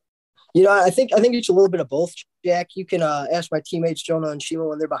 Yeah. I think it's a little bit of both, Jack. You can ask my teammates Jonah and Shima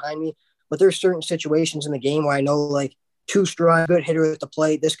when they're behind me, but there's certain situations in the game where I know like 2 strike, good hitter at the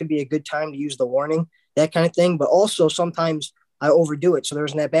plate, this could be a good time to use the warning, that kind of thing. But also sometimes I overdo it. So there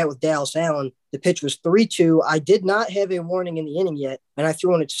was an at-bat with Dallas Allen. The pitch was 3-2. I did not have a warning in the inning yet, and I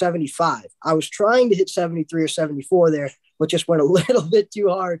threw in at 75. I was trying to hit 73 or 74 there, but just went a little bit too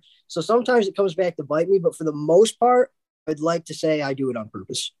hard. So sometimes it comes back to bite me, but for the most part, I'd like to say I do it on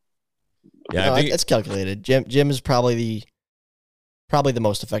purpose. Yeah, No, I think it's calculated. Jim is probably the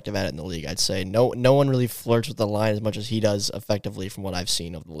most effective at it in the league, I'd say. No one really flirts with the line as much as he does effectively from what I've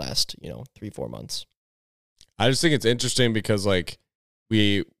seen over the last, 3-4 months. I just think it's interesting because like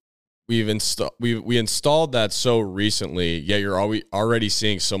we installed that so recently, yet you're already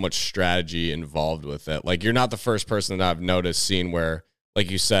seeing so much strategy involved with it. Like you're not the first person that I've noticed seeing where, like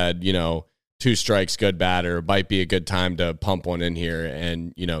you said, 2 strikes, good batter, might be a good time to pump one in here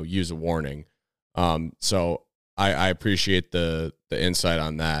and, use a warning. So I appreciate the insight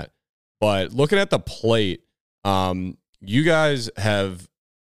on that. But looking at the plate, you guys have,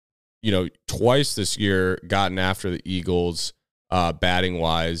 twice this year gotten after the Eagles batting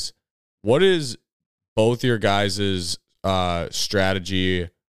wise. What is both your guys' strategy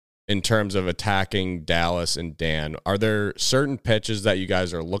in terms of attacking Dallas and Dan? Are there certain pitches that you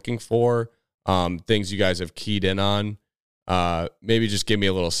guys are looking for? Things you guys have keyed in on? Maybe just give me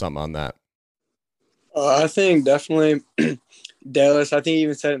a little something on that. I think definitely Dallas. I think he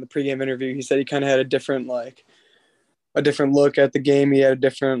even said it in the pregame interview. He said he kind of had a different look at the game. He had a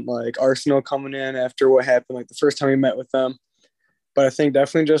different arsenal coming in after what happened the first time he met with them. But I think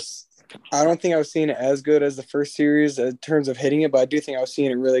definitely I don't think I was seeing it as good as the first series in terms of hitting it, but I do think I was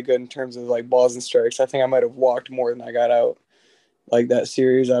seeing it really good in terms of balls and strikes. I think I might have walked more than I got out that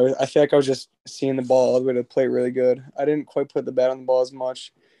series. I feel like I was just seeing the ball all the way to the plate really good. I didn't quite put the bat on the ball as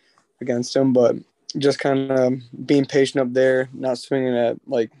much against him, but just kind of being patient up there, not swinging at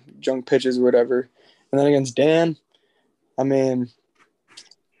junk pitches or whatever. And then against Dan, I mean,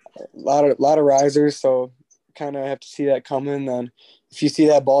 a lot of risers, so kind of have to see that coming. Then if you see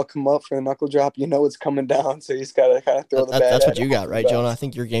that ball come up for the knuckle drop, it's coming down. So you just got to kind of throw the bat. That's what you got, right, Jonah? I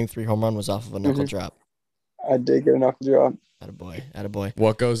think your Game 3 home run was off of a knuckle drop. I did get a knuckle drop. Attaboy.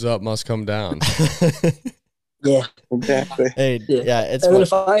 What goes up must come down. Yeah, exactly. Hey, yeah, it's. And then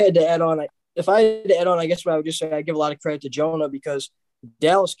if I had to add on, I guess what I would just say, I give a lot of credit to Jonah because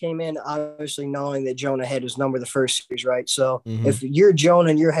Dallas came in obviously knowing that Jonah had his number the first series, right? So if you're Jonah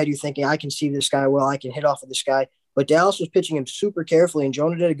in your head, you're thinking, I can see this guy well, I can hit off of this guy. But Dallas was pitching him super carefully, and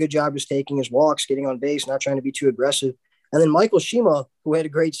Jonah did a good job just taking his walks, getting on base, not trying to be too aggressive. And then Michael Shima, who had a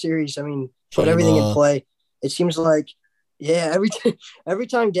great series, put everything in play. It seems like, every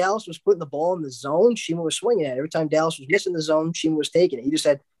time Dallas was putting the ball in the zone, Shima was swinging at it. Every time Dallas was missing the zone, Shima was taking it. He just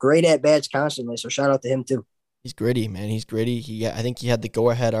had great at-bats constantly, so shout out to him too. He's gritty, man. He's gritty. I think he had the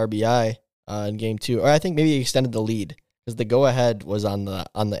go-ahead RBI in Game 2. Or I think maybe he extended the lead because the go-ahead was on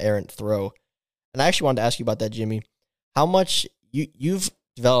the errant throw. And I actually wanted to ask you about that, Jimmy. How much you've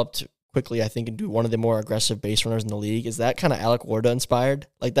developed quickly, I think, into one of the more aggressive base runners in the league. Is that kind of Alec Warda inspired?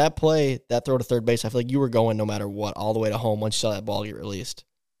 Like that play, that throw to third base, I feel like you were going no matter what, all the way to home once you saw that ball get released.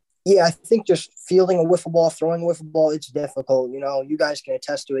 Yeah, I think just fielding a wiffle ball, throwing a wiffle ball, it's difficult. You guys can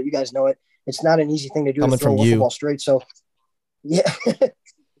attest to it. You guys know it. It's not an easy thing to do to throw a wiffle ball straight. So, yeah,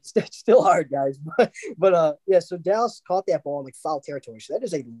 it's still hard, guys. But so Dallas caught that ball in foul territory. So that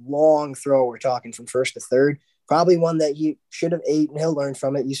is a long throw we're talking from first to third. Probably one that he should have ate, and he'll learn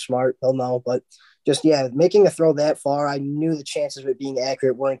from it. He's smart. He'll know. But just, making a throw that far, I knew the chances of it being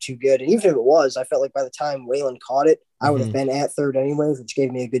accurate weren't too good. And even if it was, I felt like by the time Waylon caught it, I would have been at third anyways, which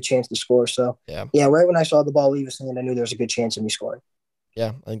gave me a good chance to score. So, right when I saw the ball leave his hand, I knew there was a good chance of me scoring.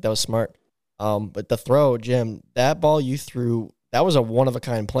 Yeah, I think that was smart. But the throw, Jim, that ball you threw, that was a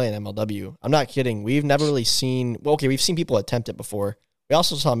one-of-a-kind play in MLW. I'm not kidding. We've never really seen – we've seen people attempt it before. We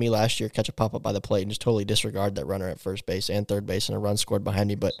also saw me last year catch a pop-up by the plate and just totally disregard that runner at first base and third base and a run scored behind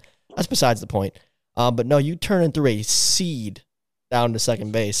me, but that's besides the point. But no, you turn it through a seed down to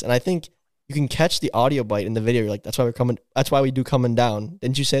second base, and I think you can catch the audio bite in the video. You're like, that's why we do coming down.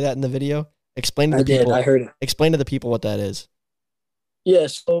 Didn't you say that in the video? Explain to the people. I heard it. Explain to the people what that is. Yeah.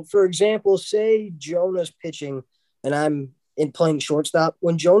 So, for example, say Jonah's pitching and I'm in playing shortstop.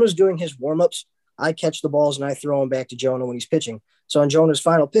 When Jonah's doing his warm-ups, I catch the balls and I throw them back to Jonah when he's pitching. So on Jonah's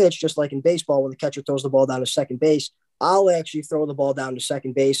final pitch, just like in baseball, when the catcher throws the ball down to second base, I'll actually throw the ball down to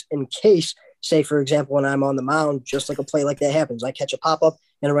second base in case, say, for example, when I'm on the mound, just like a play like that happens. I catch a pop-up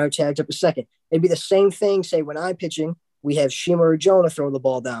and a runner tags up a second. It'd be the same thing, say, when I'm pitching, we have Shima or Jonah throw the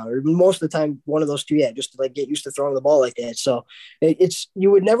ball down, or most of the time, one of those two, yeah, just to like get used to throwing the ball like that. So it's you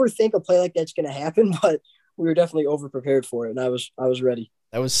would never think a play like that's going to happen, but we were definitely over prepared for it, and I was ready.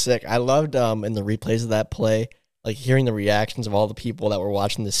 That was sick. I loved in the replays of that play, like hearing the reactions of all the people that were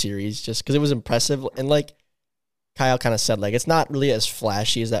watching the series, just because it was impressive. And like Kyle kind of said, like it's not really as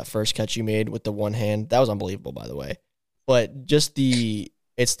flashy as that first catch you made with the one hand. That was unbelievable, by the way. But just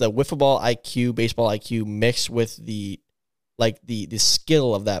it's the wiffle ball IQ, baseball IQ mixed with the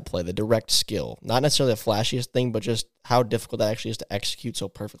skill of that play, the direct skill. Not necessarily the flashiest thing, but just how difficult that actually is to execute so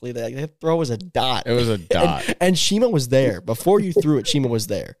perfectly. That throw was a dot. It was a dot. and Shima was there. Before you threw it, Shima was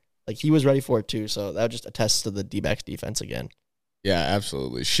there. Like, he was ready for it, too. So that just attests to the D-backs defense again. Yeah,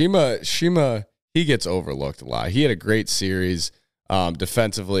 absolutely. Shima, he gets overlooked a lot. He had a great series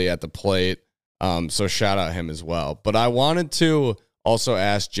defensively at the plate. So shout out him as well. But I wanted to also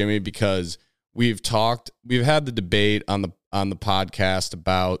ask Jimmy, because we've had the debate on the podcast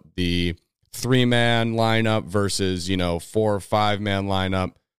about the 3-man lineup versus, 4 or 5-man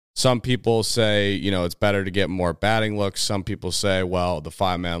lineup. Some people say, it's better to get more batting looks. Some people say, well, the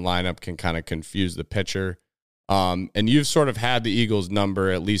 5-man lineup can kind of confuse the pitcher. And you've sort of had the Eagles number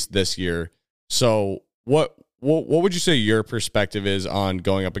at least this year. So what would you say your perspective is on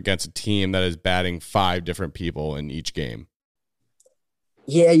going up against a team that is batting 5 different people in each game?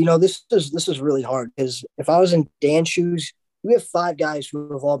 Yeah, this is really hard, because if I was in Dan's shoes, we have 5 guys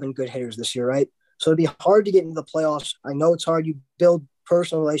who have all been good hitters this year, right? So it'd be hard to get into the playoffs. I know it's hard. You build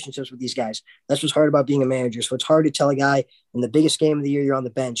personal relationships with these guys. That's what's hard about being a manager. So it's hard to tell a guy in the biggest game of the year you're on the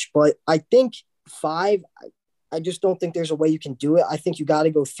bench. But I think 5, I just don't think there's a way you can do it. I think you got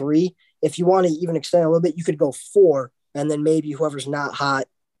to go 3. If you want to even extend a little bit, you could go 4, and then maybe whoever's not hot,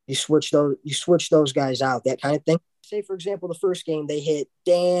 you switch those guys out, that kind of thing. Say, for example, the first game they hit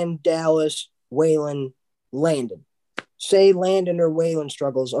Dan, Dallas, Waylon, Landon. Say Landon or Waylon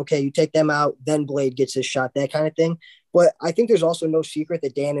struggles. Okay, you take them out, then Blade gets his shot, that kind of thing. But I think there's also no secret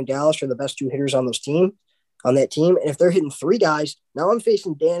that Dan and Dallas are the best 2 hitters on that team. And if they're hitting 3 guys, now I'm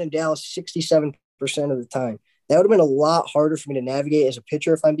facing Dan and Dallas 67% of the time. That would have been a lot harder for me to navigate as a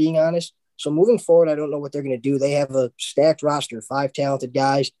pitcher, if I'm being honest. So moving forward, I don't know what they're going to do. They have a stacked roster, 5 talented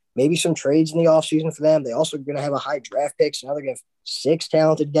guys, maybe some trades in the offseason for them. They also are going to have a high draft pick, so now they're going to have 6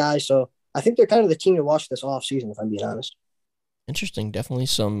 talented guys. So I think they're kind of the team to watch this offseason, if I'm being honest. Interesting. Definitely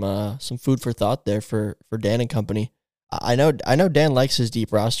some food for thought there for Dan and company. I know Dan likes his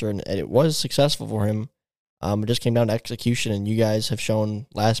deep roster, and it was successful for him. It just came down to execution, and you guys have shown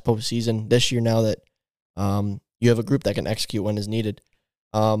last postseason, this year now, that you have a group that can execute when is needed.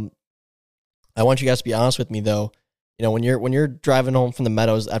 I want you guys to be honest with me, though. When you're driving home from the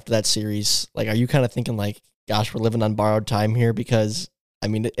Meadows after that series, like, are you kind of thinking like, gosh, we're living on borrowed time here? Because, I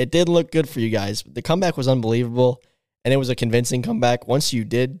mean, it did look good for you guys. The comeback was unbelievable, and it was a convincing comeback. Once you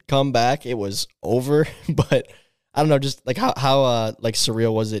did come back, it was over. But I don't know, just like how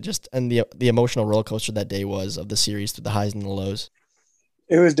surreal was it? Just, and the emotional roller coaster that day was of the series, through the highs and the lows.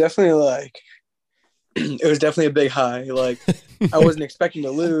 It was definitely a big high. Like, I wasn't expecting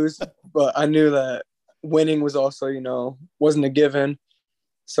to lose, but I knew that winning was also, wasn't a given.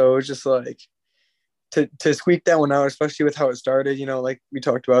 So it was just like to squeak that one out, especially with how it started, like we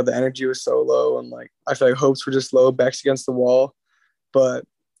talked about, the energy was so low, and like I feel like hopes were just low, backs against the wall. But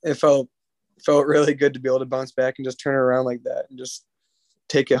it felt really good to be able to bounce back and just turn it around like that and just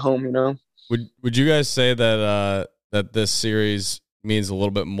take it home, Would you guys say that that this series means a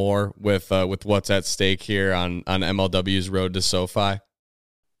little bit more with what's at stake here on MLW's road to SoFi?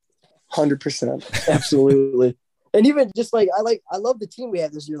 100%. Absolutely. And even just like, I love the team we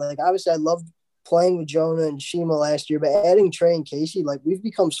have this year. Like, obviously I loved playing with Jonah and Shima last year, but adding Trey and Casey, like, we've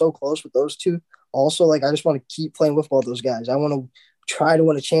become so close with those two. Also, like, I just want to keep playing with all those guys. I want to try to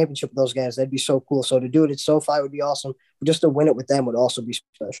win a championship with those guys. That'd be so cool. So to do it at SoFi would be awesome. But just to win it with them would also be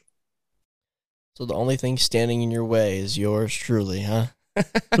special. So the only thing standing in your way is yours truly, huh?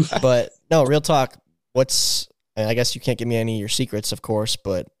 But no, real talk. I guess you can't give me any of your secrets, of course,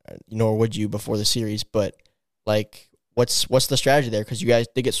 but nor would you before the series. But like, what's the strategy there? Because you guys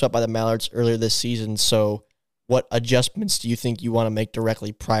did get swept by the Mallards earlier this season. So what adjustments do you think you want to make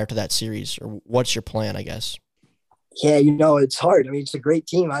directly prior to that series, or what's your plan, I guess? Yeah, it's hard. I mean, it's a great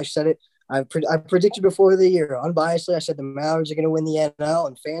team. I said it I predicted before the year, unbiasedly, I said the Mallards are going to win the NL,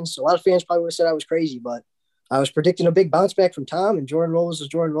 and a lot of fans probably would have said I was crazy, but I was predicting a big bounce back from Tom, and Jordan Robles is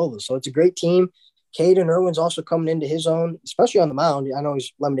Jordan Robles. So it's a great team. Caden Irwin's also coming into his own, especially on the mound. I know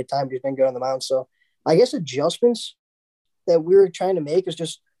he's limited time, but he's been good on the mound. So I guess adjustments that we were trying to make is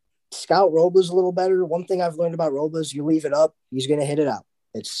just scout Robles a little better. One thing I've learned about Robles, you leave it up, he's going to hit it out.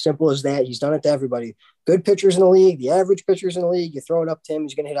 It's simple as that. He's done it to everybody. Good pitchers in the league, the average pitchers in the league, you throw it up to him,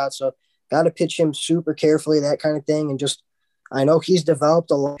 he's going to hit out. So got to pitch him super carefully, that kind of thing. And just, I know he's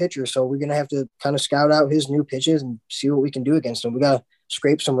developed a lot of pitchers, so we're going to have to kind of scout out his new pitches and see what we can do against him. We got to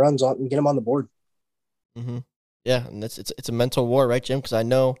scrape some runs on and get him on the board. Mm-hmm. Yeah, and it's a mental war, right, Jim? Because I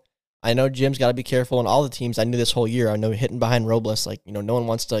know Jim's got to be careful, and all the teams I knew this whole year, I know hitting behind Robles, like, you know, no one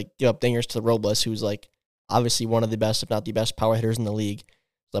wants to give up dingers to Robles, who's like obviously one of the best, if not the best, power hitters in the league.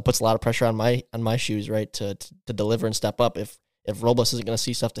 So that puts a lot of pressure on my shoes, right, to deliver and step up. If Robles isn't going to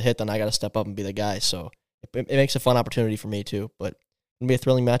see stuff to hit, then I got to step up and be the guy. So it makes a fun opportunity for me too, but it's going to be a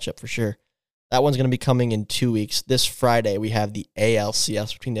thrilling matchup for sure. That one's going to be coming in 2 weeks. This Friday, we have the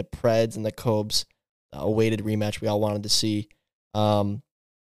ALCS between the Preds and the Cobes, a weighted rematch we all wanted to see.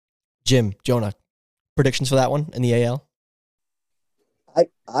 Jim, Jonah, predictions for that one in the AL?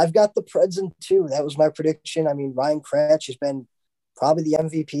 I've got the Preds in 2. That was my prediction. I mean, Ryan Kratch has been probably the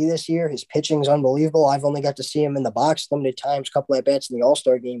MVP this year. His pitching is unbelievable. I've only got to see him in the box limited times, a couple at bats in the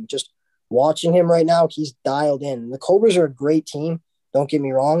All-Star game. Just watching him right now, he's dialed in. The Cobras are a great team. Don't get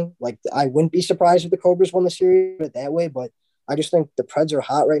me wrong. Like, I wouldn't be surprised if the Cobras won the series that way, but I just think the Preds are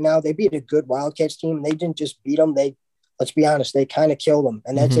hot right now. They beat a good Wildcats team, and they didn't just beat them. Let's be honest, they kind of killed them,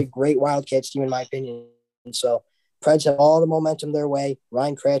 and that's a great Wildcats team in my opinion. And so Preds have all the momentum their way.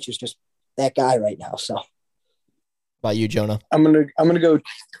 Ryan Kratch is just that guy right now. So, how about you, Jonah? I'm gonna go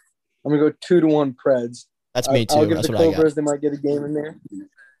 2-1 Preds. That's me too. I'll give That's the what I Cobras. got. They might get a game in there,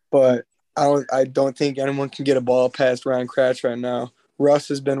 but I don't think anyone can get a ball past Ryan Kratch right now. Russ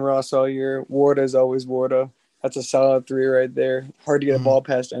has been Russ all year. Warda is always Warda. That's a solid 3 right there. Hard to get a ball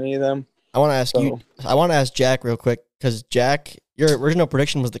past any of them. I want to ask Jack real quick, because Jack, your original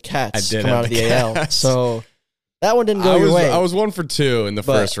prediction was the Cats coming out of the AL. So that one didn't go your way. I was 1 for 2 in the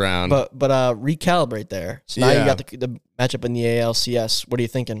first round. But recalibrate there. So now you got the matchup in the ALCS. What are you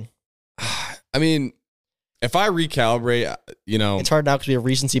thinking? I mean, if I recalibrate, you know, it's hard now because we have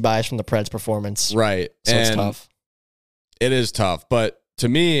recency bias from the Preds performance. Right. So it's tough. It is tough. But to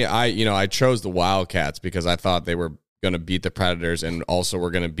me, I chose the Wildcats because I thought they were going to beat the Predators and also were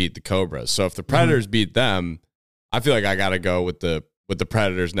going to beat the Cobras. So if the Predators beat them, I feel like I got to go with the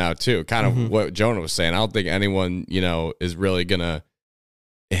Predators now too. Kind of what Jonah was saying. I don't think anyone, you know, is really going to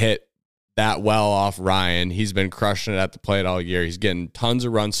hit that well off Ryan. He's been crushing it at the plate all year. He's getting tons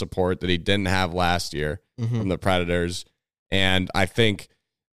of run support that he didn't have last year from the Predators. And I think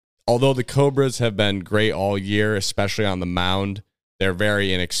although the Cobras have been great all year, especially on the mound, they're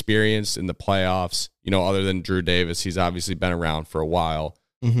very inexperienced in the playoffs. You know, other than Drew Davis, he's obviously been around for a while.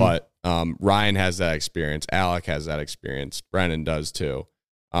 But Ryan has that experience. Alec has that experience. Brennan does too.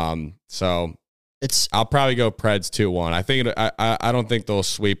 So I'll probably go Preds 2-1. I think I don't think they'll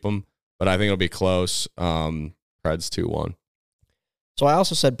sweep them, but I think it'll be close. Preds 2-1. So I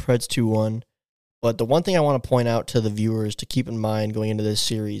also said Preds 2-1. But the one thing I want to point out to the viewers to keep in mind going into this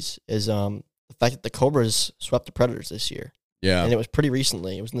series is the fact that the Cobras swept the Predators this year. Yeah. And it was pretty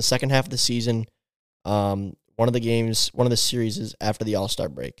recently. It was in the second half of the season. One of the series is after the All-Star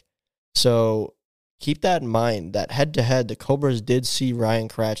break. So keep that in mind, that head-to-head, the Cobras did see Ryan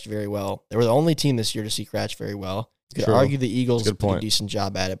Kratch very well. They were the only team this year to see Kratch very well. You could argue the Eagles did a decent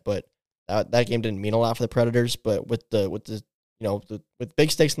job at it, but that game didn't mean a lot for the Predators. But with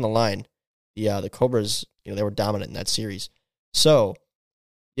big stakes on the line, the Cobras, you know, they were dominant in that series. So,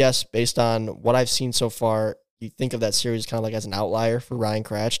 yes, based on what I've seen so far, you think of that series kind of like as an outlier for Ryan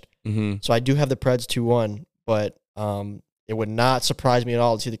Kratch. So I do have the Preds 2-1, but it would not surprise me at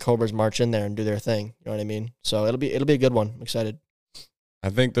all to see the Cobras march in there and do their thing. You know what I mean? So it'll be a good one. I'm excited. I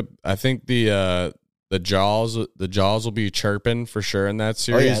think the Jaws will be chirping for sure in that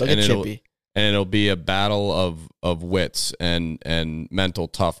series, and it'll be a battle of wits and mental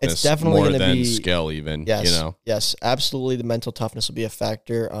toughness. It's definitely more than skill, even. Yes, you know. Yes, absolutely. The mental toughness will be a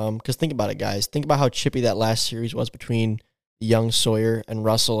factor. Because think about it, guys. Think about how chippy that last series was between young Sawyer and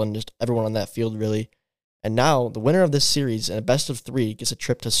Russell and just everyone on that field, really. And now the winner of this series and a best of 3 gets a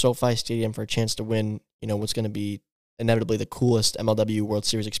trip to SoFi Stadium for a chance to win, you know, what's going to be inevitably the coolest MLW World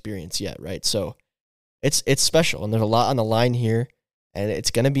Series experience yet, right? So it's special, and there's a lot on the line here, and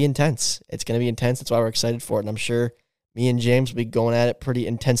it's going to be intense. It's going to be intense. That's why we're excited for it, and I'm sure me and James will be going at it pretty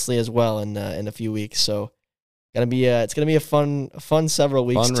intensely as well in a few weeks. So It's gonna be a fun several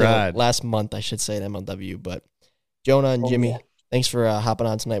weeks. Fun ride. Last month, I should say, at MLW. But Jonah and Jimmy, thanks for hopping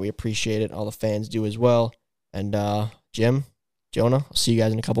on tonight. We appreciate it. All the fans do as well. And Jim, Jonah, I'll see you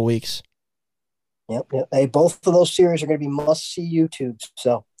guys in a couple weeks. Yep. Hey, both of those series are going to be must-see YouTubes.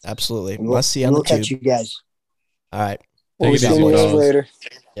 So absolutely must-see on the tube. We'll catch you guys. All right. We'll see you guys later.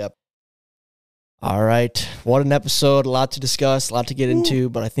 Yep. All right. What an episode. A lot to discuss, a lot to get into,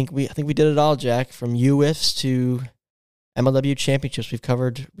 but I think we did it all, Jack. From UIFs to MLW championships. We've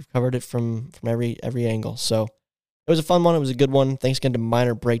covered it from every angle. So it was a fun one. It was a good one. Thanks again to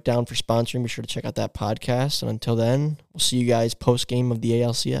Minor Breakdown for sponsoring. Be sure to check out that podcast. And until then, we'll see you guys post game of the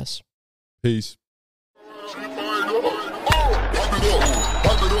ALCS. Peace.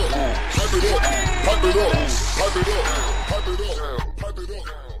 Pipe it up.